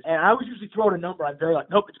 because, and I always usually throw out a number. I'm very like,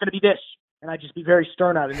 nope, it's going to be this. And I just be very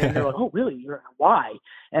stern on it. And then they're like, oh, really? Why?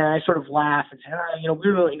 And I sort of laugh and say, we don't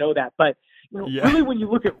really know that. But, really, when you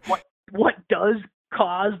look at what does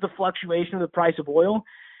cause the fluctuation of the price of oil,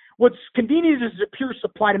 what's convenient is a pure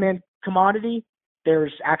supply-demand commodity.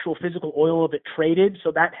 There's actual physical oil of it traded.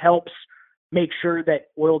 So that helps make sure that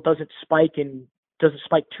oil doesn't spike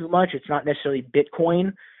too much. It's not necessarily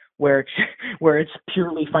Bitcoin, where it's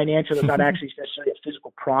purely financial. It's not actually necessarily a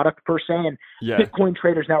physical product per se. And Bitcoin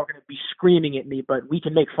traders now are going to be screaming at me, but we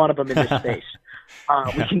can make fun of them in this space.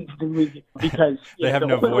 Because they have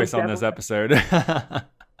no voice on this episode.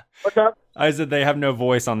 What's up? I said they have no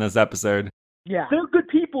voice on this episode. Yeah, they're good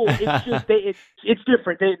people. It's just it's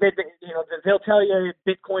different. They'll tell you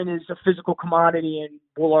Bitcoin is a physical commodity, and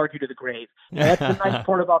we'll argue to the grave. That's the nice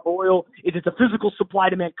part about oil, is it's a physical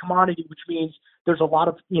supply-demand commodity, which means there's a lot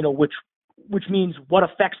of which means what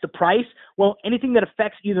affects the price. Well, anything that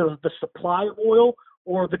affects either the supply of oil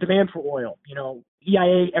or the demand for oil.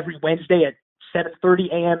 EIA every Wednesday at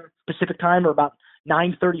 7:30 a.m. Pacific time, or about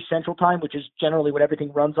 9:30 Central time, which is generally what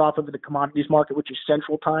everything runs off of in the commodities market, which is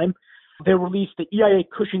Central time. They released the EIA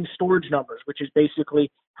Cushing storage numbers, which is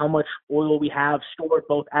basically how much oil we have stored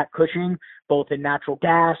both at Cushing, both in natural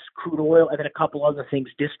gas, crude oil, and then a couple other things,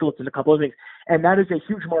 distillates and a couple other things. And that is a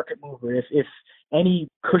huge market mover. If any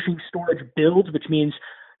Cushing storage builds, which means,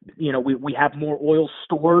 we have more oil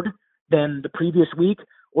stored than the previous week,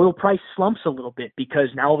 oil price slumps a little bit, because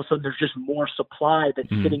now all of a sudden there's just more supply that's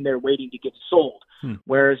sitting there waiting to get sold.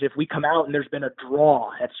 Whereas if we come out and there's been a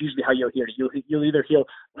draw, that's usually how you'll hear it. You'll either hear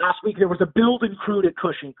last week there was a build in crude at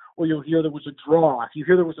Cushing, or you'll hear there was a draw. If you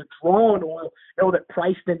hear there was a draw in oil, know that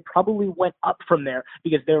price then probably went up from there,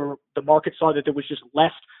 because the market saw that there was just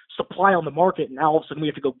less supply on the market, and now all of a sudden we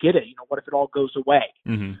have to go get it. What if it all goes away?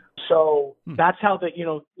 So that's how the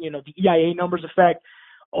EIA numbers affect.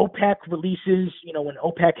 OPEC releases, when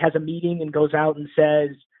OPEC has a meeting and goes out and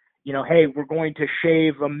says, hey, we're going to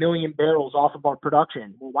shave 1 million barrels off of our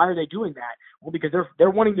production. Well, why are they doing that? Well, because they're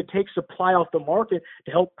wanting to take supply off the market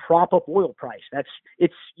to help prop up oil price.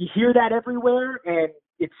 You hear that everywhere, and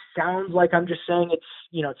it sounds like I'm just saying it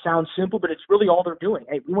sounds simple, but it's really all they're doing.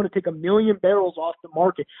 Hey, we want to take 1 million barrels off the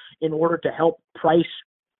market in order to help price,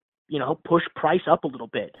 push price up a little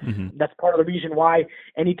bit. That's part of the reason why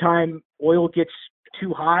anytime oil gets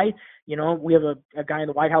too high, we have a guy in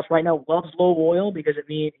the White House right now loves low oil, because it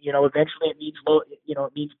means, eventually it means low,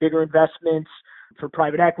 it means bigger investments for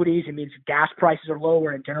private equities. It means gas prices are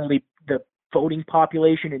lower, and generally the voting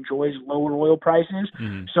population enjoys lower oil prices.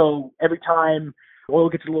 So every time oil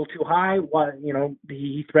gets a little too high,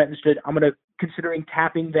 he threatens to, considering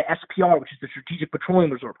tapping the SPR, which is the Strategic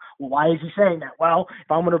Petroleum Reserve. Well, why is he saying that? Well,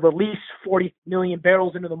 if I'm going to release 40 million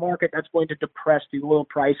barrels into the market, that's going to depress the oil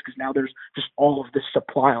price, because now there's just all of this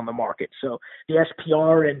supply on the market. So the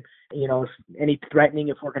SPR and, if any threatening,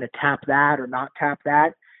 if we're going to tap that or not tap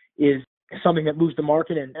that, is something that moves the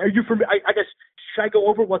market. And are you I guess, should I go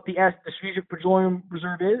over what the Strategic Petroleum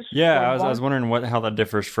Reserve is? Yeah, I was wondering how that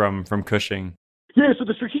differs from Cushing. Yeah, so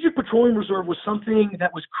the Strategic Strategic Petroleum Reserve was something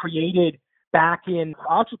that was created back in,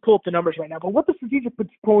 I'll just pull up the numbers right now, but what the Strategic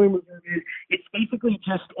Petroleum Reserve is, it's basically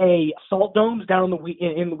just a salt domes down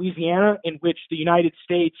in Louisiana in which the United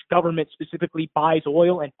States government specifically buys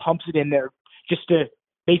oil and pumps it in there just to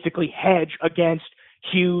basically hedge against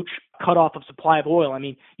huge cutoff of supply of oil. I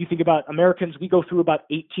mean, you think about Americans, we go through about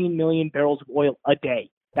 18 million barrels of oil a day.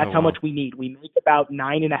 That's how much we need. We make about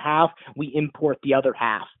 9.5. We import the other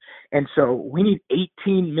half. And so we need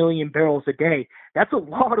 18 million barrels a day. That's a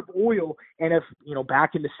lot of oil. And if,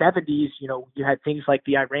 back in the 70s, you had things like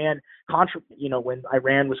the Iran contra, when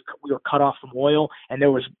we were cut off from oil and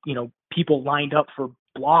there was, people lined up for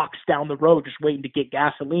blocks down the road just waiting to get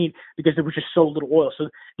gasoline because there was just so little oil. So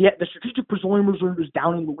the Strategic Petroleum Reserve is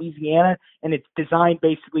down in Louisiana, and it's designed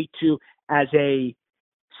basically as a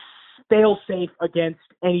fail-safe against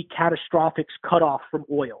any catastrophic cutoff from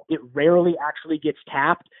oil. It rarely actually gets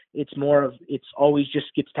tapped. It's always just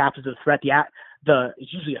gets tapped as a threat.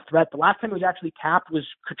 It's usually a threat. The last time it was actually tapped was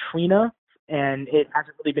Katrina, and it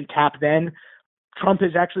hasn't really been tapped then. Trump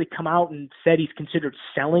has actually come out and said he's considered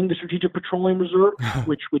selling the Strategic Petroleum Reserve,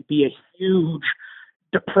 which would be a huge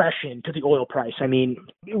depression to the oil price. I mean,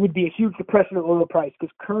 it would be a huge depression of the oil price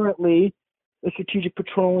because currently the Strategic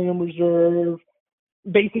Petroleum Reserve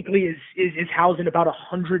basically is housing about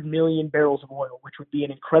 100 million barrels of oil, which would be an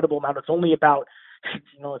incredible amount. It's only about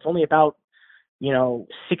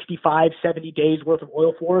 65, 70 days worth of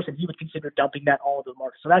oil for us, and he would consider dumping that all into the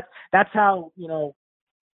market. So that's how,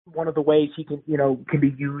 one of the ways he can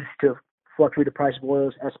be used to fluctuate the price of oil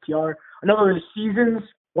is SPR. Another is seasons.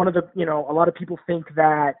 One of the, a lot of people think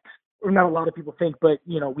that, or not a lot of people think, but,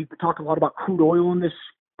 we've been talking a lot about crude oil in this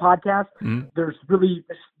podcast. Mm-hmm. There's really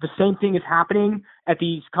the same thing is happening at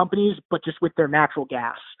these companies, but just with their natural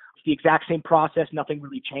gas. It's the exact same process. Nothing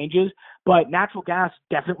really changes, but natural gas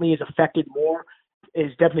definitely is affected more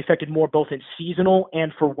both in seasonal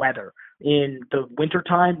and for weather. In the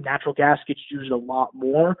wintertime, natural gas gets used a lot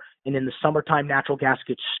more, and in the summertime, natural gas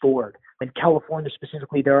gets stored. In California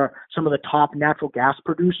specifically, there are some of the top natural gas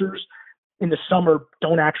producers in the summer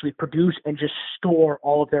don't actually produce and just store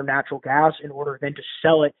all of their natural gas in order then to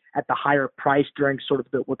sell it at the higher price during sort of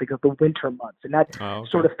what they call the winter months. And that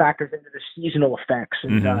sort of factors into the seasonal effects.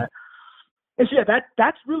 And, and so, yeah,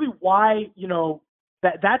 that's really why,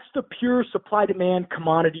 that's the pure supply demand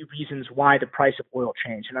commodity reasons why the price of oil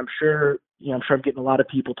changed. And I'm sure I'm getting a lot of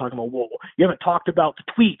people talking about, well, you haven't talked about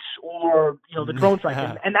the tweets or, the drone strike.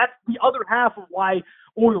 And that's the other half of why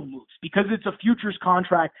oil moves, because it's a futures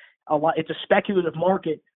contract. It's a speculative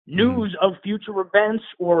market. News of future events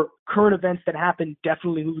or current events that happen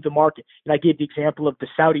definitely move the market. And I gave the example of the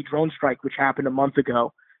Saudi drone strike, which happened a month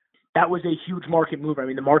ago. That was a huge market mover. I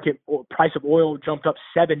mean, the market price of oil jumped up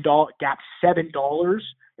gapped $7. It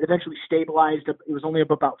eventually stabilized. It was only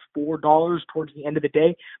up about $4 towards the end of the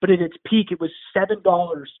day. But at its peak, it was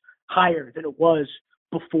 $7 higher than it was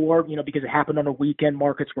before, because it happened on a weekend.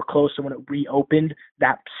 Markets were closed. So when it reopened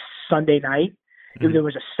that Sunday night, there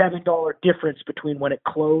was a $7 difference between when it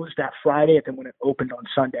closed that Friday and then when it opened on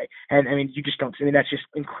Sunday. And I mean, you just don't. I mean, that's just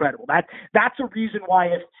incredible. That's a reason why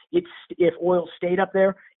if oil stayed up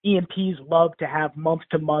there, E&Ps love to have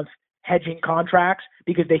month-to-month hedging contracts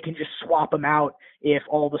because they can just swap them out if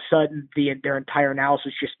all of a sudden their entire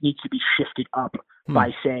analysis just needs to be shifted up by,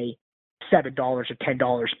 say, $7 or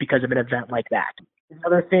 $10 because of an event like that.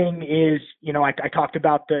 Another thing is, I talked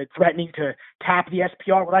about the threatening to tap the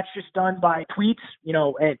SPR. Well, that's just done by tweets,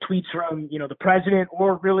 and tweets from, the president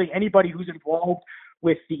or really anybody who's involved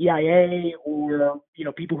with the EIA or,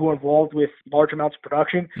 people who are involved with large amounts of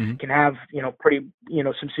production can have, pretty,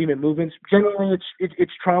 some significant movements. Generally,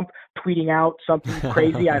 it's Trump tweeting out something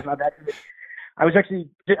crazy. I was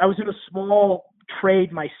in a small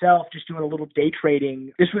trade myself, just doing a little day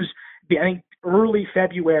trading. This was, I think, early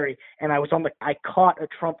February, and I caught a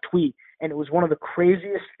Trump tweet, and it was one of the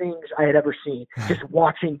craziest things I had ever seen. Just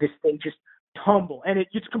watching this thing just tumble, and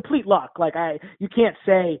it's complete luck. Like you can't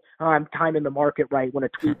say, oh, I'm timing the market right when a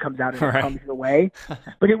tweet comes out and it comes your way.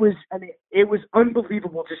 But it was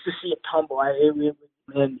unbelievable just to see it tumble. And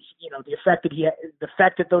the effect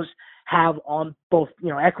that those have on both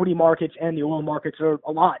equity markets and the oil markets are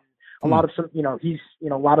a lot. A lot of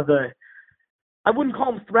a lot of the, I wouldn't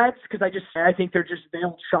call them threats because I think they're just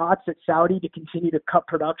veiled shots at Saudi to continue to cut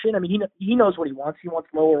production. I mean, he knows what he wants. He wants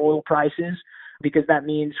lower oil prices because that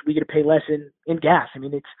means we get to pay less in gas. I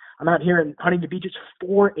mean, I'm out here in Huntington Beach. It's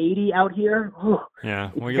 $4.80 out here. Yeah,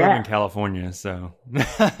 well, you live in California, so. Yeah,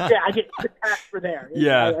 I get the tax for there.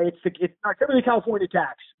 It's not the California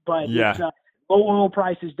tax, but low oil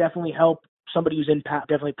prices definitely help somebody who's in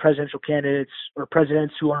definitely presidential candidates or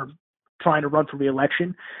presidents who are trying to run for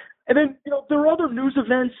re-election. And then, there are other news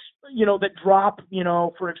events, that drop,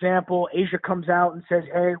 for example, Asia comes out and says,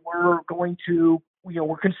 hey, we're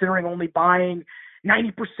considering only buying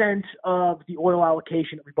 90% of the oil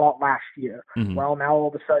allocation that we bought last year. Mm-hmm. Well, now all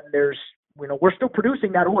of a sudden we're still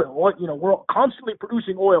producing that oil. We're constantly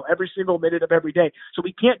producing oil every single minute of every day. So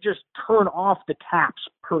we can't just turn off the taps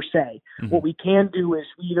per se. Mm-hmm. What we can do is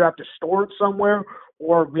we either have to store it somewhere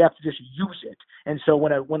or we have to just use it. And so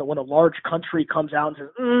when a large country comes out and says,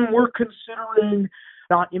 we're considering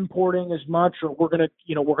not importing as much, or we're gonna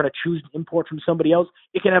choose to import from somebody else,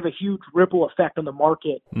 it can have a huge ripple effect on the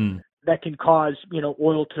market that can cause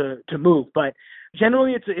oil to move. But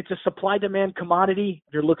generally, it's a supply-demand commodity.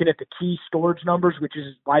 You're looking at the key storage numbers, which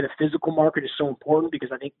is why the physical market is so important, because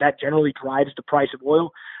I think that generally drives the price of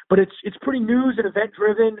oil. But it's pretty news and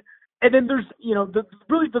event-driven. And then there's,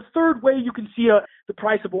 the third way you can see the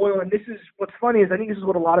price of oil, and this is what's funny, is I think this is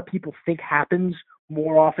what a lot of people think happens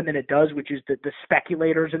more often than it does, which is the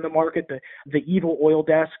speculators in the market, the evil oil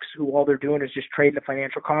desks who all they're doing is just trading the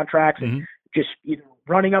financial contracts and just either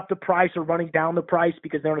running up the price or running down the price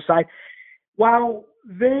because they're on the side. While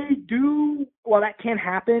that can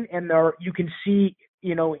happen, and you can see,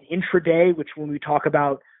 intraday, which when we talk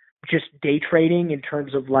about just day trading in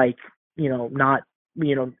terms of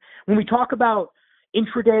when we talk about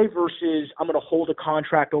intraday versus I'm going to hold a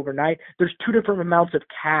contract overnight, there's two different amounts of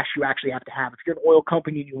cash you actually have to have. If you're an oil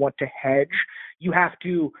company and you want to hedge,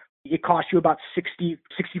 it costs you about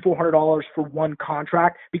 $6,400 for one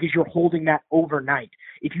contract because you're holding that overnight.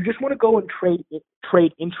 If you just want to go and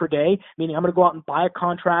trade intraday, meaning I'm going to go out and buy a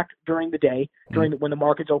contract during the day, when the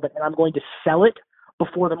market's open, and I'm going to sell it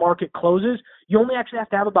before the market closes, you only actually have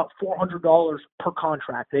to have about $400 per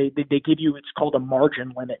contract. They give you, it's called a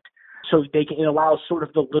margin limit. So it allows sort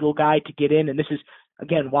of the little guy to get in. And this is,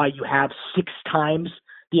 again, why you have 6 times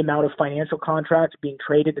the amount of financial contracts being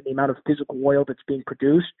traded and the amount of physical oil that's being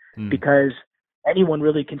produced, because anyone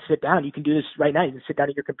really can sit down. You can do this right now. You can sit down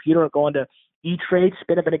at your computer and go into E-Trade,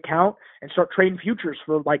 spin up an account, and start trading futures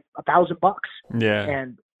for like $1,000 bucks. Yeah.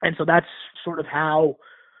 And so that's sort of how.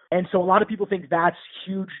 And so a lot of people think that's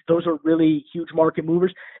huge. Those are really huge market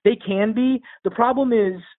movers. They can be. The problem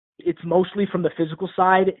is it's mostly from the physical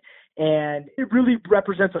side, and it really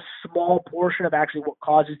represents a small portion of actually what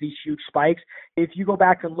causes these huge spikes. If you go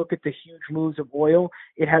back and look at the huge moves of oil,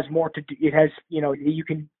 it has more to do. It has,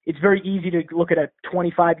 it's very easy to look at a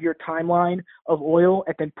 25-year timeline of oil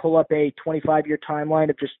and then pull up a 25-year timeline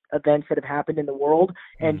of just events that have happened in the world,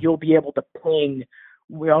 and you'll be able to ping,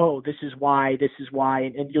 this is why,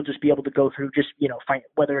 and you'll just be able to go through just,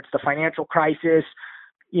 whether it's the financial crisis,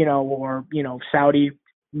 or, Saudi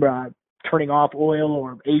turning off oil,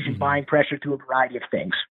 or Asian buying pressure, to a variety of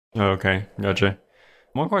things. Okay, gotcha.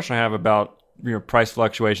 One question I have about price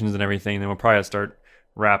fluctuations and everything, then we'll probably start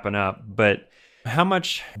wrapping up. But how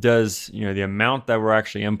much does the amount that we're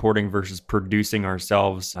actually importing versus producing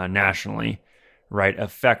ourselves nationally, right,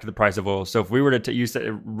 affect the price of oil? So if we were to use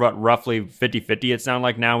roughly 50-50, it sounded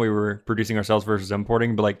like now we were producing ourselves versus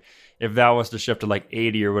importing, but like if that was to shift to like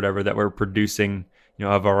 80 or whatever that we're producing,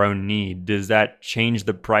 of our own need, does that change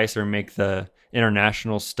the price or make the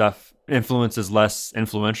international stuff influences less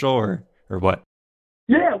influential, or what?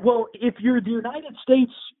 Yeah, well, if you're the United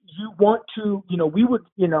States, you want to, we would,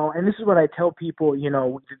 and this is what I tell people,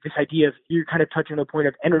 this idea of, you're kind of touching on the point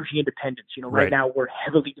of energy independence. Right now we're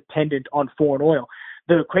heavily dependent on foreign oil.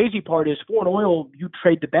 The crazy part is foreign oil, you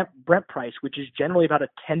trade the Brent price, which is generally about a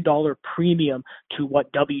 $10 premium to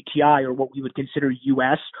what WTI, or what we would consider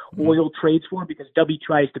U.S. oil, trades for, because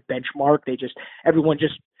WTI is the benchmark.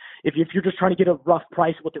 If you're just trying to get a rough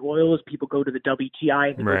price of what the oil is, people go to the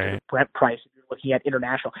WTI and go to the Brent price if you're looking at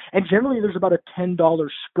international. And generally there's about a $10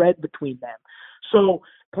 spread between them. So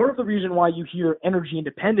part of the reason why you hear energy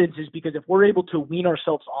independence is because if we're able to wean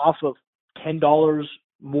ourselves off of $10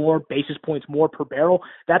 more basis points more per barrel,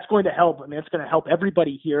 that's going to help. I mean, it's going to help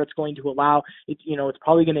everybody here. It's going to allow it, it's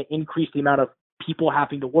probably going to increase the amount of people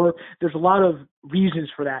having to work. There's a lot of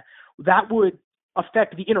reasons for that. That would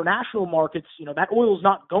affect the international markets. That oil is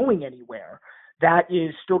not going anywhere. That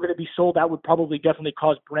is still going to be sold. That would probably definitely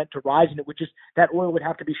cause Brent to rise, and that oil would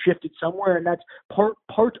have to be shifted somewhere. And that's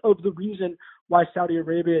part of the reason why Saudi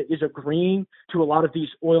Arabia is agreeing to a lot of these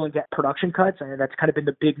oil and gas production cuts. And that's kind of been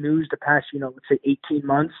the big news the past, let's say 18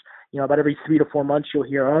 months. About every 3 to 4 months, you'll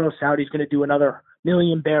hear, Saudi's going to do another 1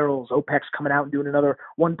 million barrels. OPEC's coming out and doing another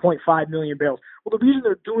 1.5 million barrels. Well, the reason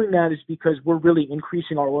they're doing that is because we're really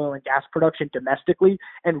increasing our oil and gas production domestically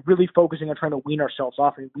and really focusing on trying to wean ourselves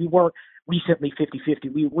off. And we weren't recently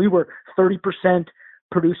 50-50. We were 30%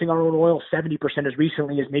 producing our own oil 70% as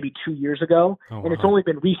recently as maybe 2 years ago. Oh, wow. And it's only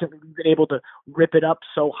been recently we've been able to rip it up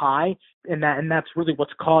so high. And that's really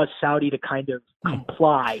what's caused Saudi to kind of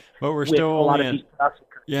comply But we're with still a lot only of these production.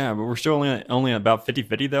 yeah, but we're still only about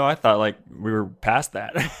 50-50 though. I thought like we were past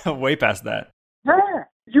that, way past that. Yeah,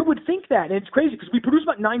 you would think that. And it's crazy because we produce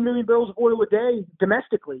about 9 million barrels of oil a day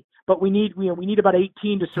domestically, but we need about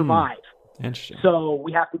 18 to survive. Interesting. So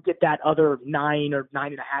we have to get that other 9 or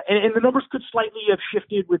 9.5, and the numbers could slightly have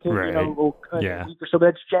shifted within Right. a week or so. But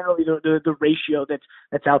that's generally the ratio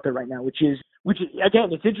that's out there right now, which is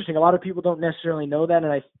again, it's interesting. A lot of people don't necessarily know that,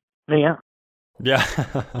 and Yeah,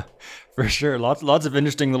 for sure. Lots of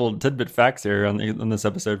interesting little tidbit facts here on this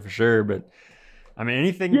episode for sure. But I mean,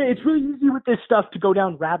 anything. Yeah, it's really easy with this stuff to go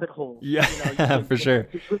down rabbit holes. Yeah, for sure.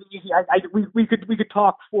 It's really easy. We could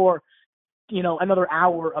talk for another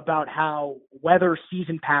hour about how weather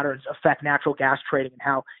season patterns affect natural gas trading, and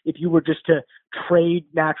how if you were just to trade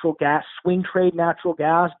natural gas, swing trade natural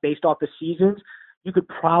gas based off the seasons, you could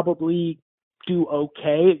probably do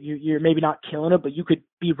okay. You're maybe not killing it, but you could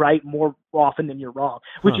be right more often than you're wrong,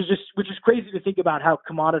 which is crazy to think about how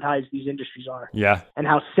commoditized these industries are. Yeah. And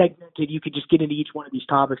how segmented you could just get into each one of these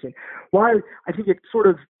topics. And why I think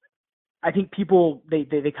I think people,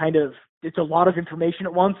 they kind of, it's a lot of information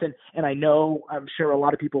at once. And I'm sure a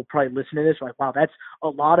lot of people probably listen to this like, wow, that's a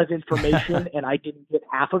lot of information and I didn't get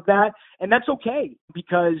half of that. And that's okay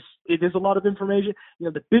because it is a lot of information.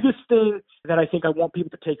 The biggest thing that I think I want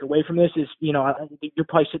people to take away from this is, you're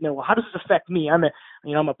probably sitting there, well, how does this affect me? I'm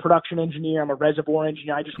a production engineer. I'm a reservoir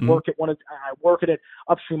engineer. I just work at I work at an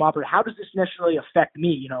upstream operator. How does this necessarily affect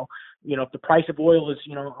me? If the price of oil is,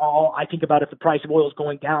 all I think about, if the price of oil is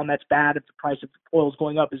going down, that's bad. If the price of oil is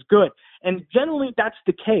going up, is good. And generally that's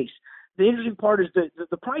the case. The interesting part is that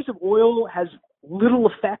the price of oil has little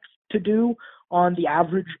effect to do on the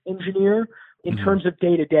average engineer in terms of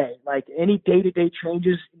day to day. Like any day to day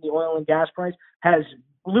changes in the oil and gas price has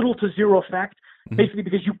little to zero effect, basically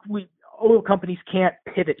because oil companies can't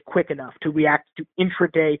pivot quick enough to react to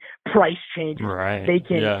intraday price changes. Right. They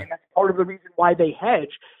can, and that's part of the reason why they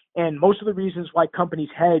hedge. And most of the reasons why companies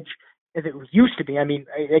hedge, as it used to be, I mean,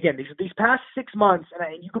 again, these past 6 months,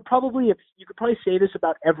 and you could probably say this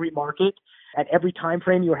about every market at every time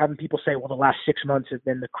frame. You were having people say, well, the last 6 months have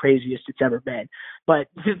been the craziest it's ever been. But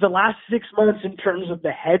the last 6 months in terms of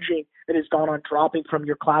the hedging that has gone on dropping from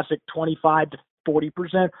your classic 25 to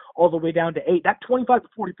 40% all the way down to 8%, that 25 to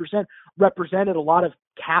 40% represented a lot of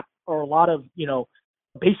cap, or a lot of,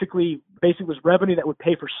 basically was revenue that would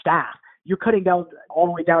pay for staff. You're cutting down all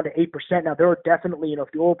the way down to 8%. Now, there are definitely,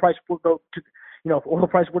 if the oil price would go to, if oil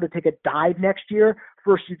price were to take a dive next year,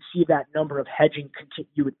 first you'd see that number of hedging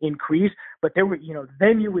would increase. But there would,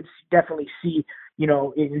 then you would definitely see,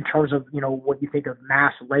 in terms of, what you think of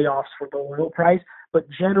mass layoffs for the oil price. But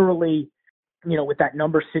generally, with that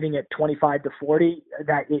number sitting at 25 to 40,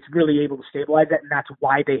 that it's really able to stabilize that. And that's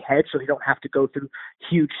why they hedge, so they don't have to go through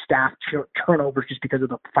huge staff turnovers just because of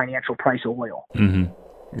the financial price of oil. Mm-hmm.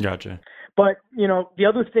 Gotcha. But, the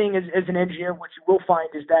other thing is, as an engineer, what you will find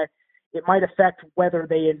is that it might affect whether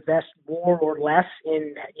they invest more or less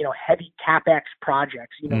in, heavy CapEx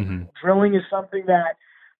projects. Drilling is something that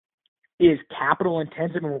is capital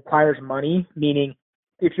intensive and requires money, meaning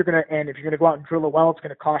if you're going to go out and drill a well, it's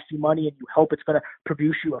going to cost you money, and you hope it's going to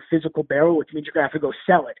produce you a physical barrel, which means you're going to have to go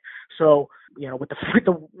sell it. So, with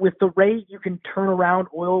the rate you can turn around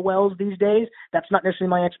oil wells these days, that's not necessarily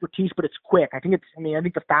my expertise, but it's quick. I think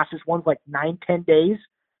the fastest one's like 9-10 days.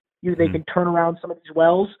 They can turn around some of these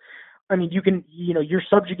wells. I mean, you're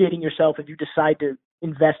subjugating yourself if you decide to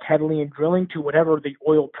invest heavily in drilling to whatever the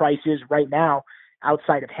oil price is right now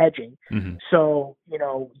outside of hedging. Mm-hmm. So,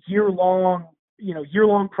 year-long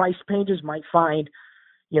price changes might find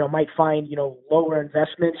lower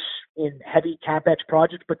investments in heavy CapEx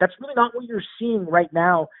projects, but that's really not what you're seeing right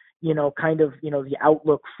now. The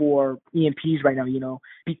outlook for E&Ps right now,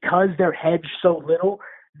 because they're hedged so little,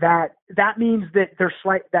 that means that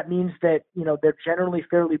they're generally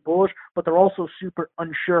fairly bullish, but they're also super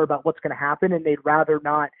unsure about what's going to happen, and they'd rather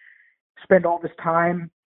not spend all this time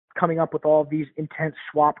coming up with all these intense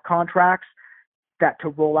swap contracts that to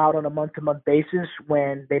roll out on a month-to-month basis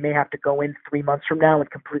when they may have to go in 3 months from now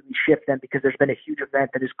and completely shift them because there's been a huge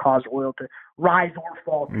event that has caused oil to rise or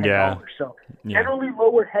fall $10. Yeah. So generally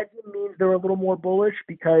lower hedging means they're a little more bullish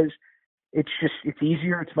because it's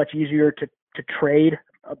easier. It's much easier to trade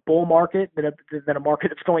a bull market than a market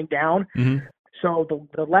that's going down. Mm-hmm. So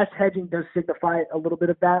the less hedging does signify a little bit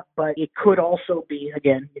of that, but it could also be,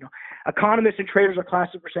 again, economists and traders are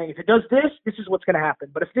classic for saying, if it does this, this is what's going to happen.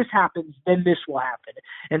 But if this happens, then this will happen.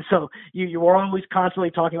 And so you are always constantly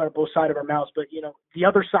talking about both sides of our mouths. But, the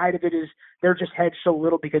other side of it is they're just hedged so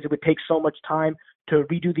little because it would take so much time to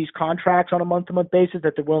redo these contracts on a month-to-month basis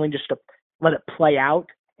that they're willing just to let it play out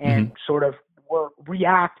and sort of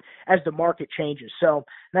react as the market changes. So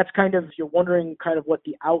that's kind of, you're wondering kind of what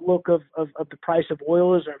the outlook of the price of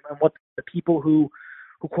oil is, and what the people who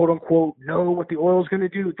quote unquote know what the oil is going to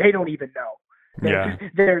do, they don't even know.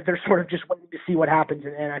 They're sort of just waiting to see what happens.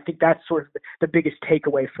 And I think that's sort of the biggest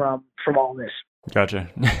takeaway from all this. Gotcha.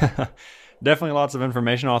 Definitely lots of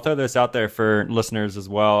information. I'll throw this out there for listeners as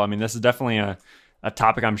well. I mean, this is definitely a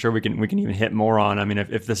topic I'm sure we can even hit more on. I mean,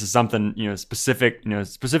 if this is something,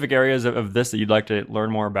 specific areas of this that you'd like to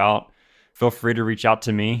learn more about, feel free to reach out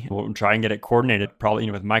to me. We'll try and get it coordinated, probably,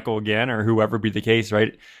 with Michael again, or whoever be the case,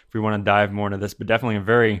 right? If we want to dive more into this, but definitely a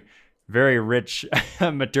very, very rich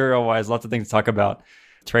material wise, lots of things to talk about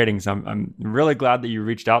trading. So I'm really glad that you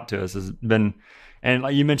reached out to us. It's been, and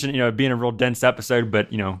like you mentioned, being a real dense episode, but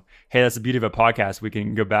hey, that's the beauty of a podcast. We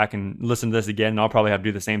can go back and listen to this again, and I'll probably have to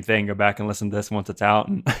do the same thing, go back and listen to this once it's out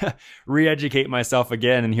and re-educate myself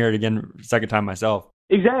again and hear it again second time myself.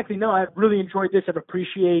 Exactly. No, I've really enjoyed this. I've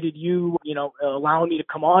appreciated you, allowing me to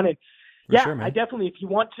come on. And I definitely, if you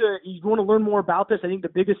want to learn more about this, I think the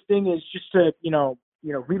biggest thing is just to,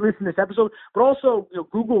 re-listen to this episode, but also,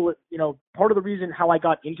 Google it. Part of the reason how I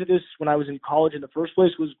got into this when I was in college in the first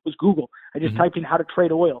place was Google. I just typed in how to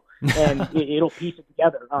trade oil, and it'll piece it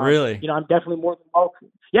together. Really? I'm definitely more than welcome.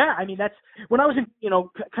 Yeah, I mean, that's when I was in,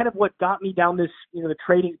 kind of what got me down this, the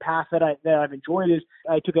trading path that I've enjoyed is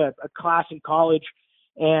I took a class in college,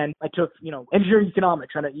 and I took, engineering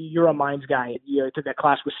economics. You're a Mines guy. I took that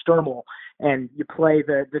class with Sturmel, and you play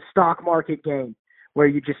the stock market game, where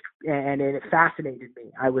you just, and it fascinated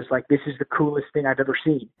me. I was like, this is the coolest thing I've ever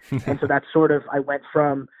seen. And so that's sort of, I went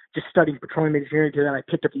from just studying petroleum engineering to then I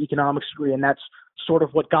picked up the economics degree, and that's sort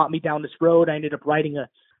of what got me down this road. I ended up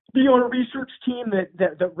being on a research team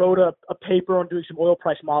that wrote a paper on doing some oil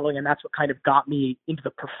price modeling, and that's what kind of got me into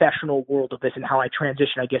the professional world of this and how I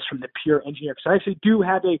transitioned, I guess, from the pure engineer. Because I actually do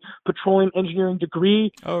have a petroleum engineering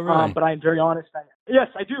degree, oh, really? But I'm very honest. Yes,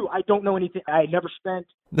 I do. I don't know anything. I never spent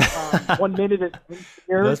 1 minute as an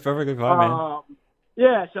engineer. That's perfectly fine, man.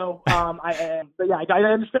 Yeah, so I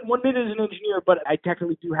haven't spent 1 minute as an engineer, but I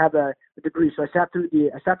technically do have a degree. So I sat through the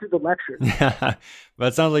lecture. Yeah, but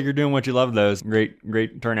it sounds like you're doing what you love. Those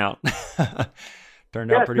great turnout.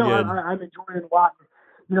 Turned out pretty good. I'm enjoying it a lot.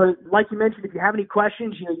 Like you mentioned, if you have any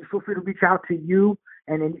questions, you feel free to reach out to you,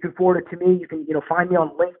 and then you can forward it to me. You can find me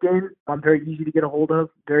on LinkedIn. I'm very easy to get a hold of.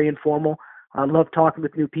 Very informal. I love talking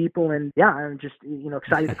with new people, and I'm just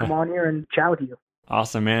excited to come on here and chat with you.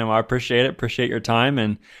 Awesome, man. Well, I appreciate it. Appreciate your time,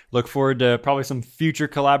 and look forward to probably some future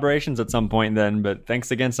collaborations at some point then. But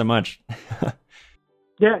thanks again so much.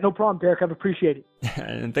 Yeah, no problem, Derek. I've appreciated it.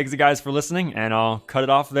 And thanks, guys, for listening. And I'll cut it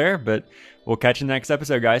off there, but we'll catch you next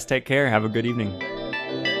episode, guys. Take care. Have a good evening.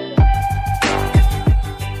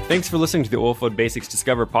 Thanks for listening to the Oilfield Basics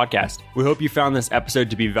Discover podcast. We hope you found this episode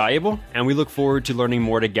to be valuable, and we look forward to learning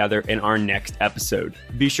more together in our next episode.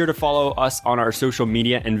 Be sure to follow us on our social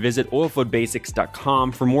media and visit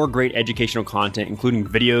oilfieldbasics.com for more great educational content, including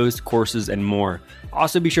videos, courses, and more.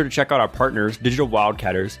 Also, be sure to check out our partners, Digital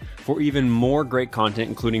Wildcatters, for even more great content,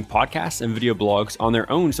 including podcasts and video blogs on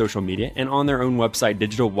their own social media and on their own website,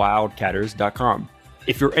 digitalwildcatters.com.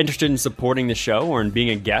 If you're interested in supporting the show or in being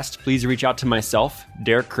a guest, please reach out to myself,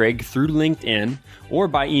 Derek Craig, through LinkedIn or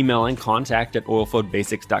by emailing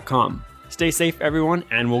contact@oilfieldbasics.com. Stay safe, everyone,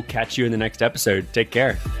 and we'll catch you in the next episode. Take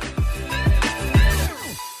care.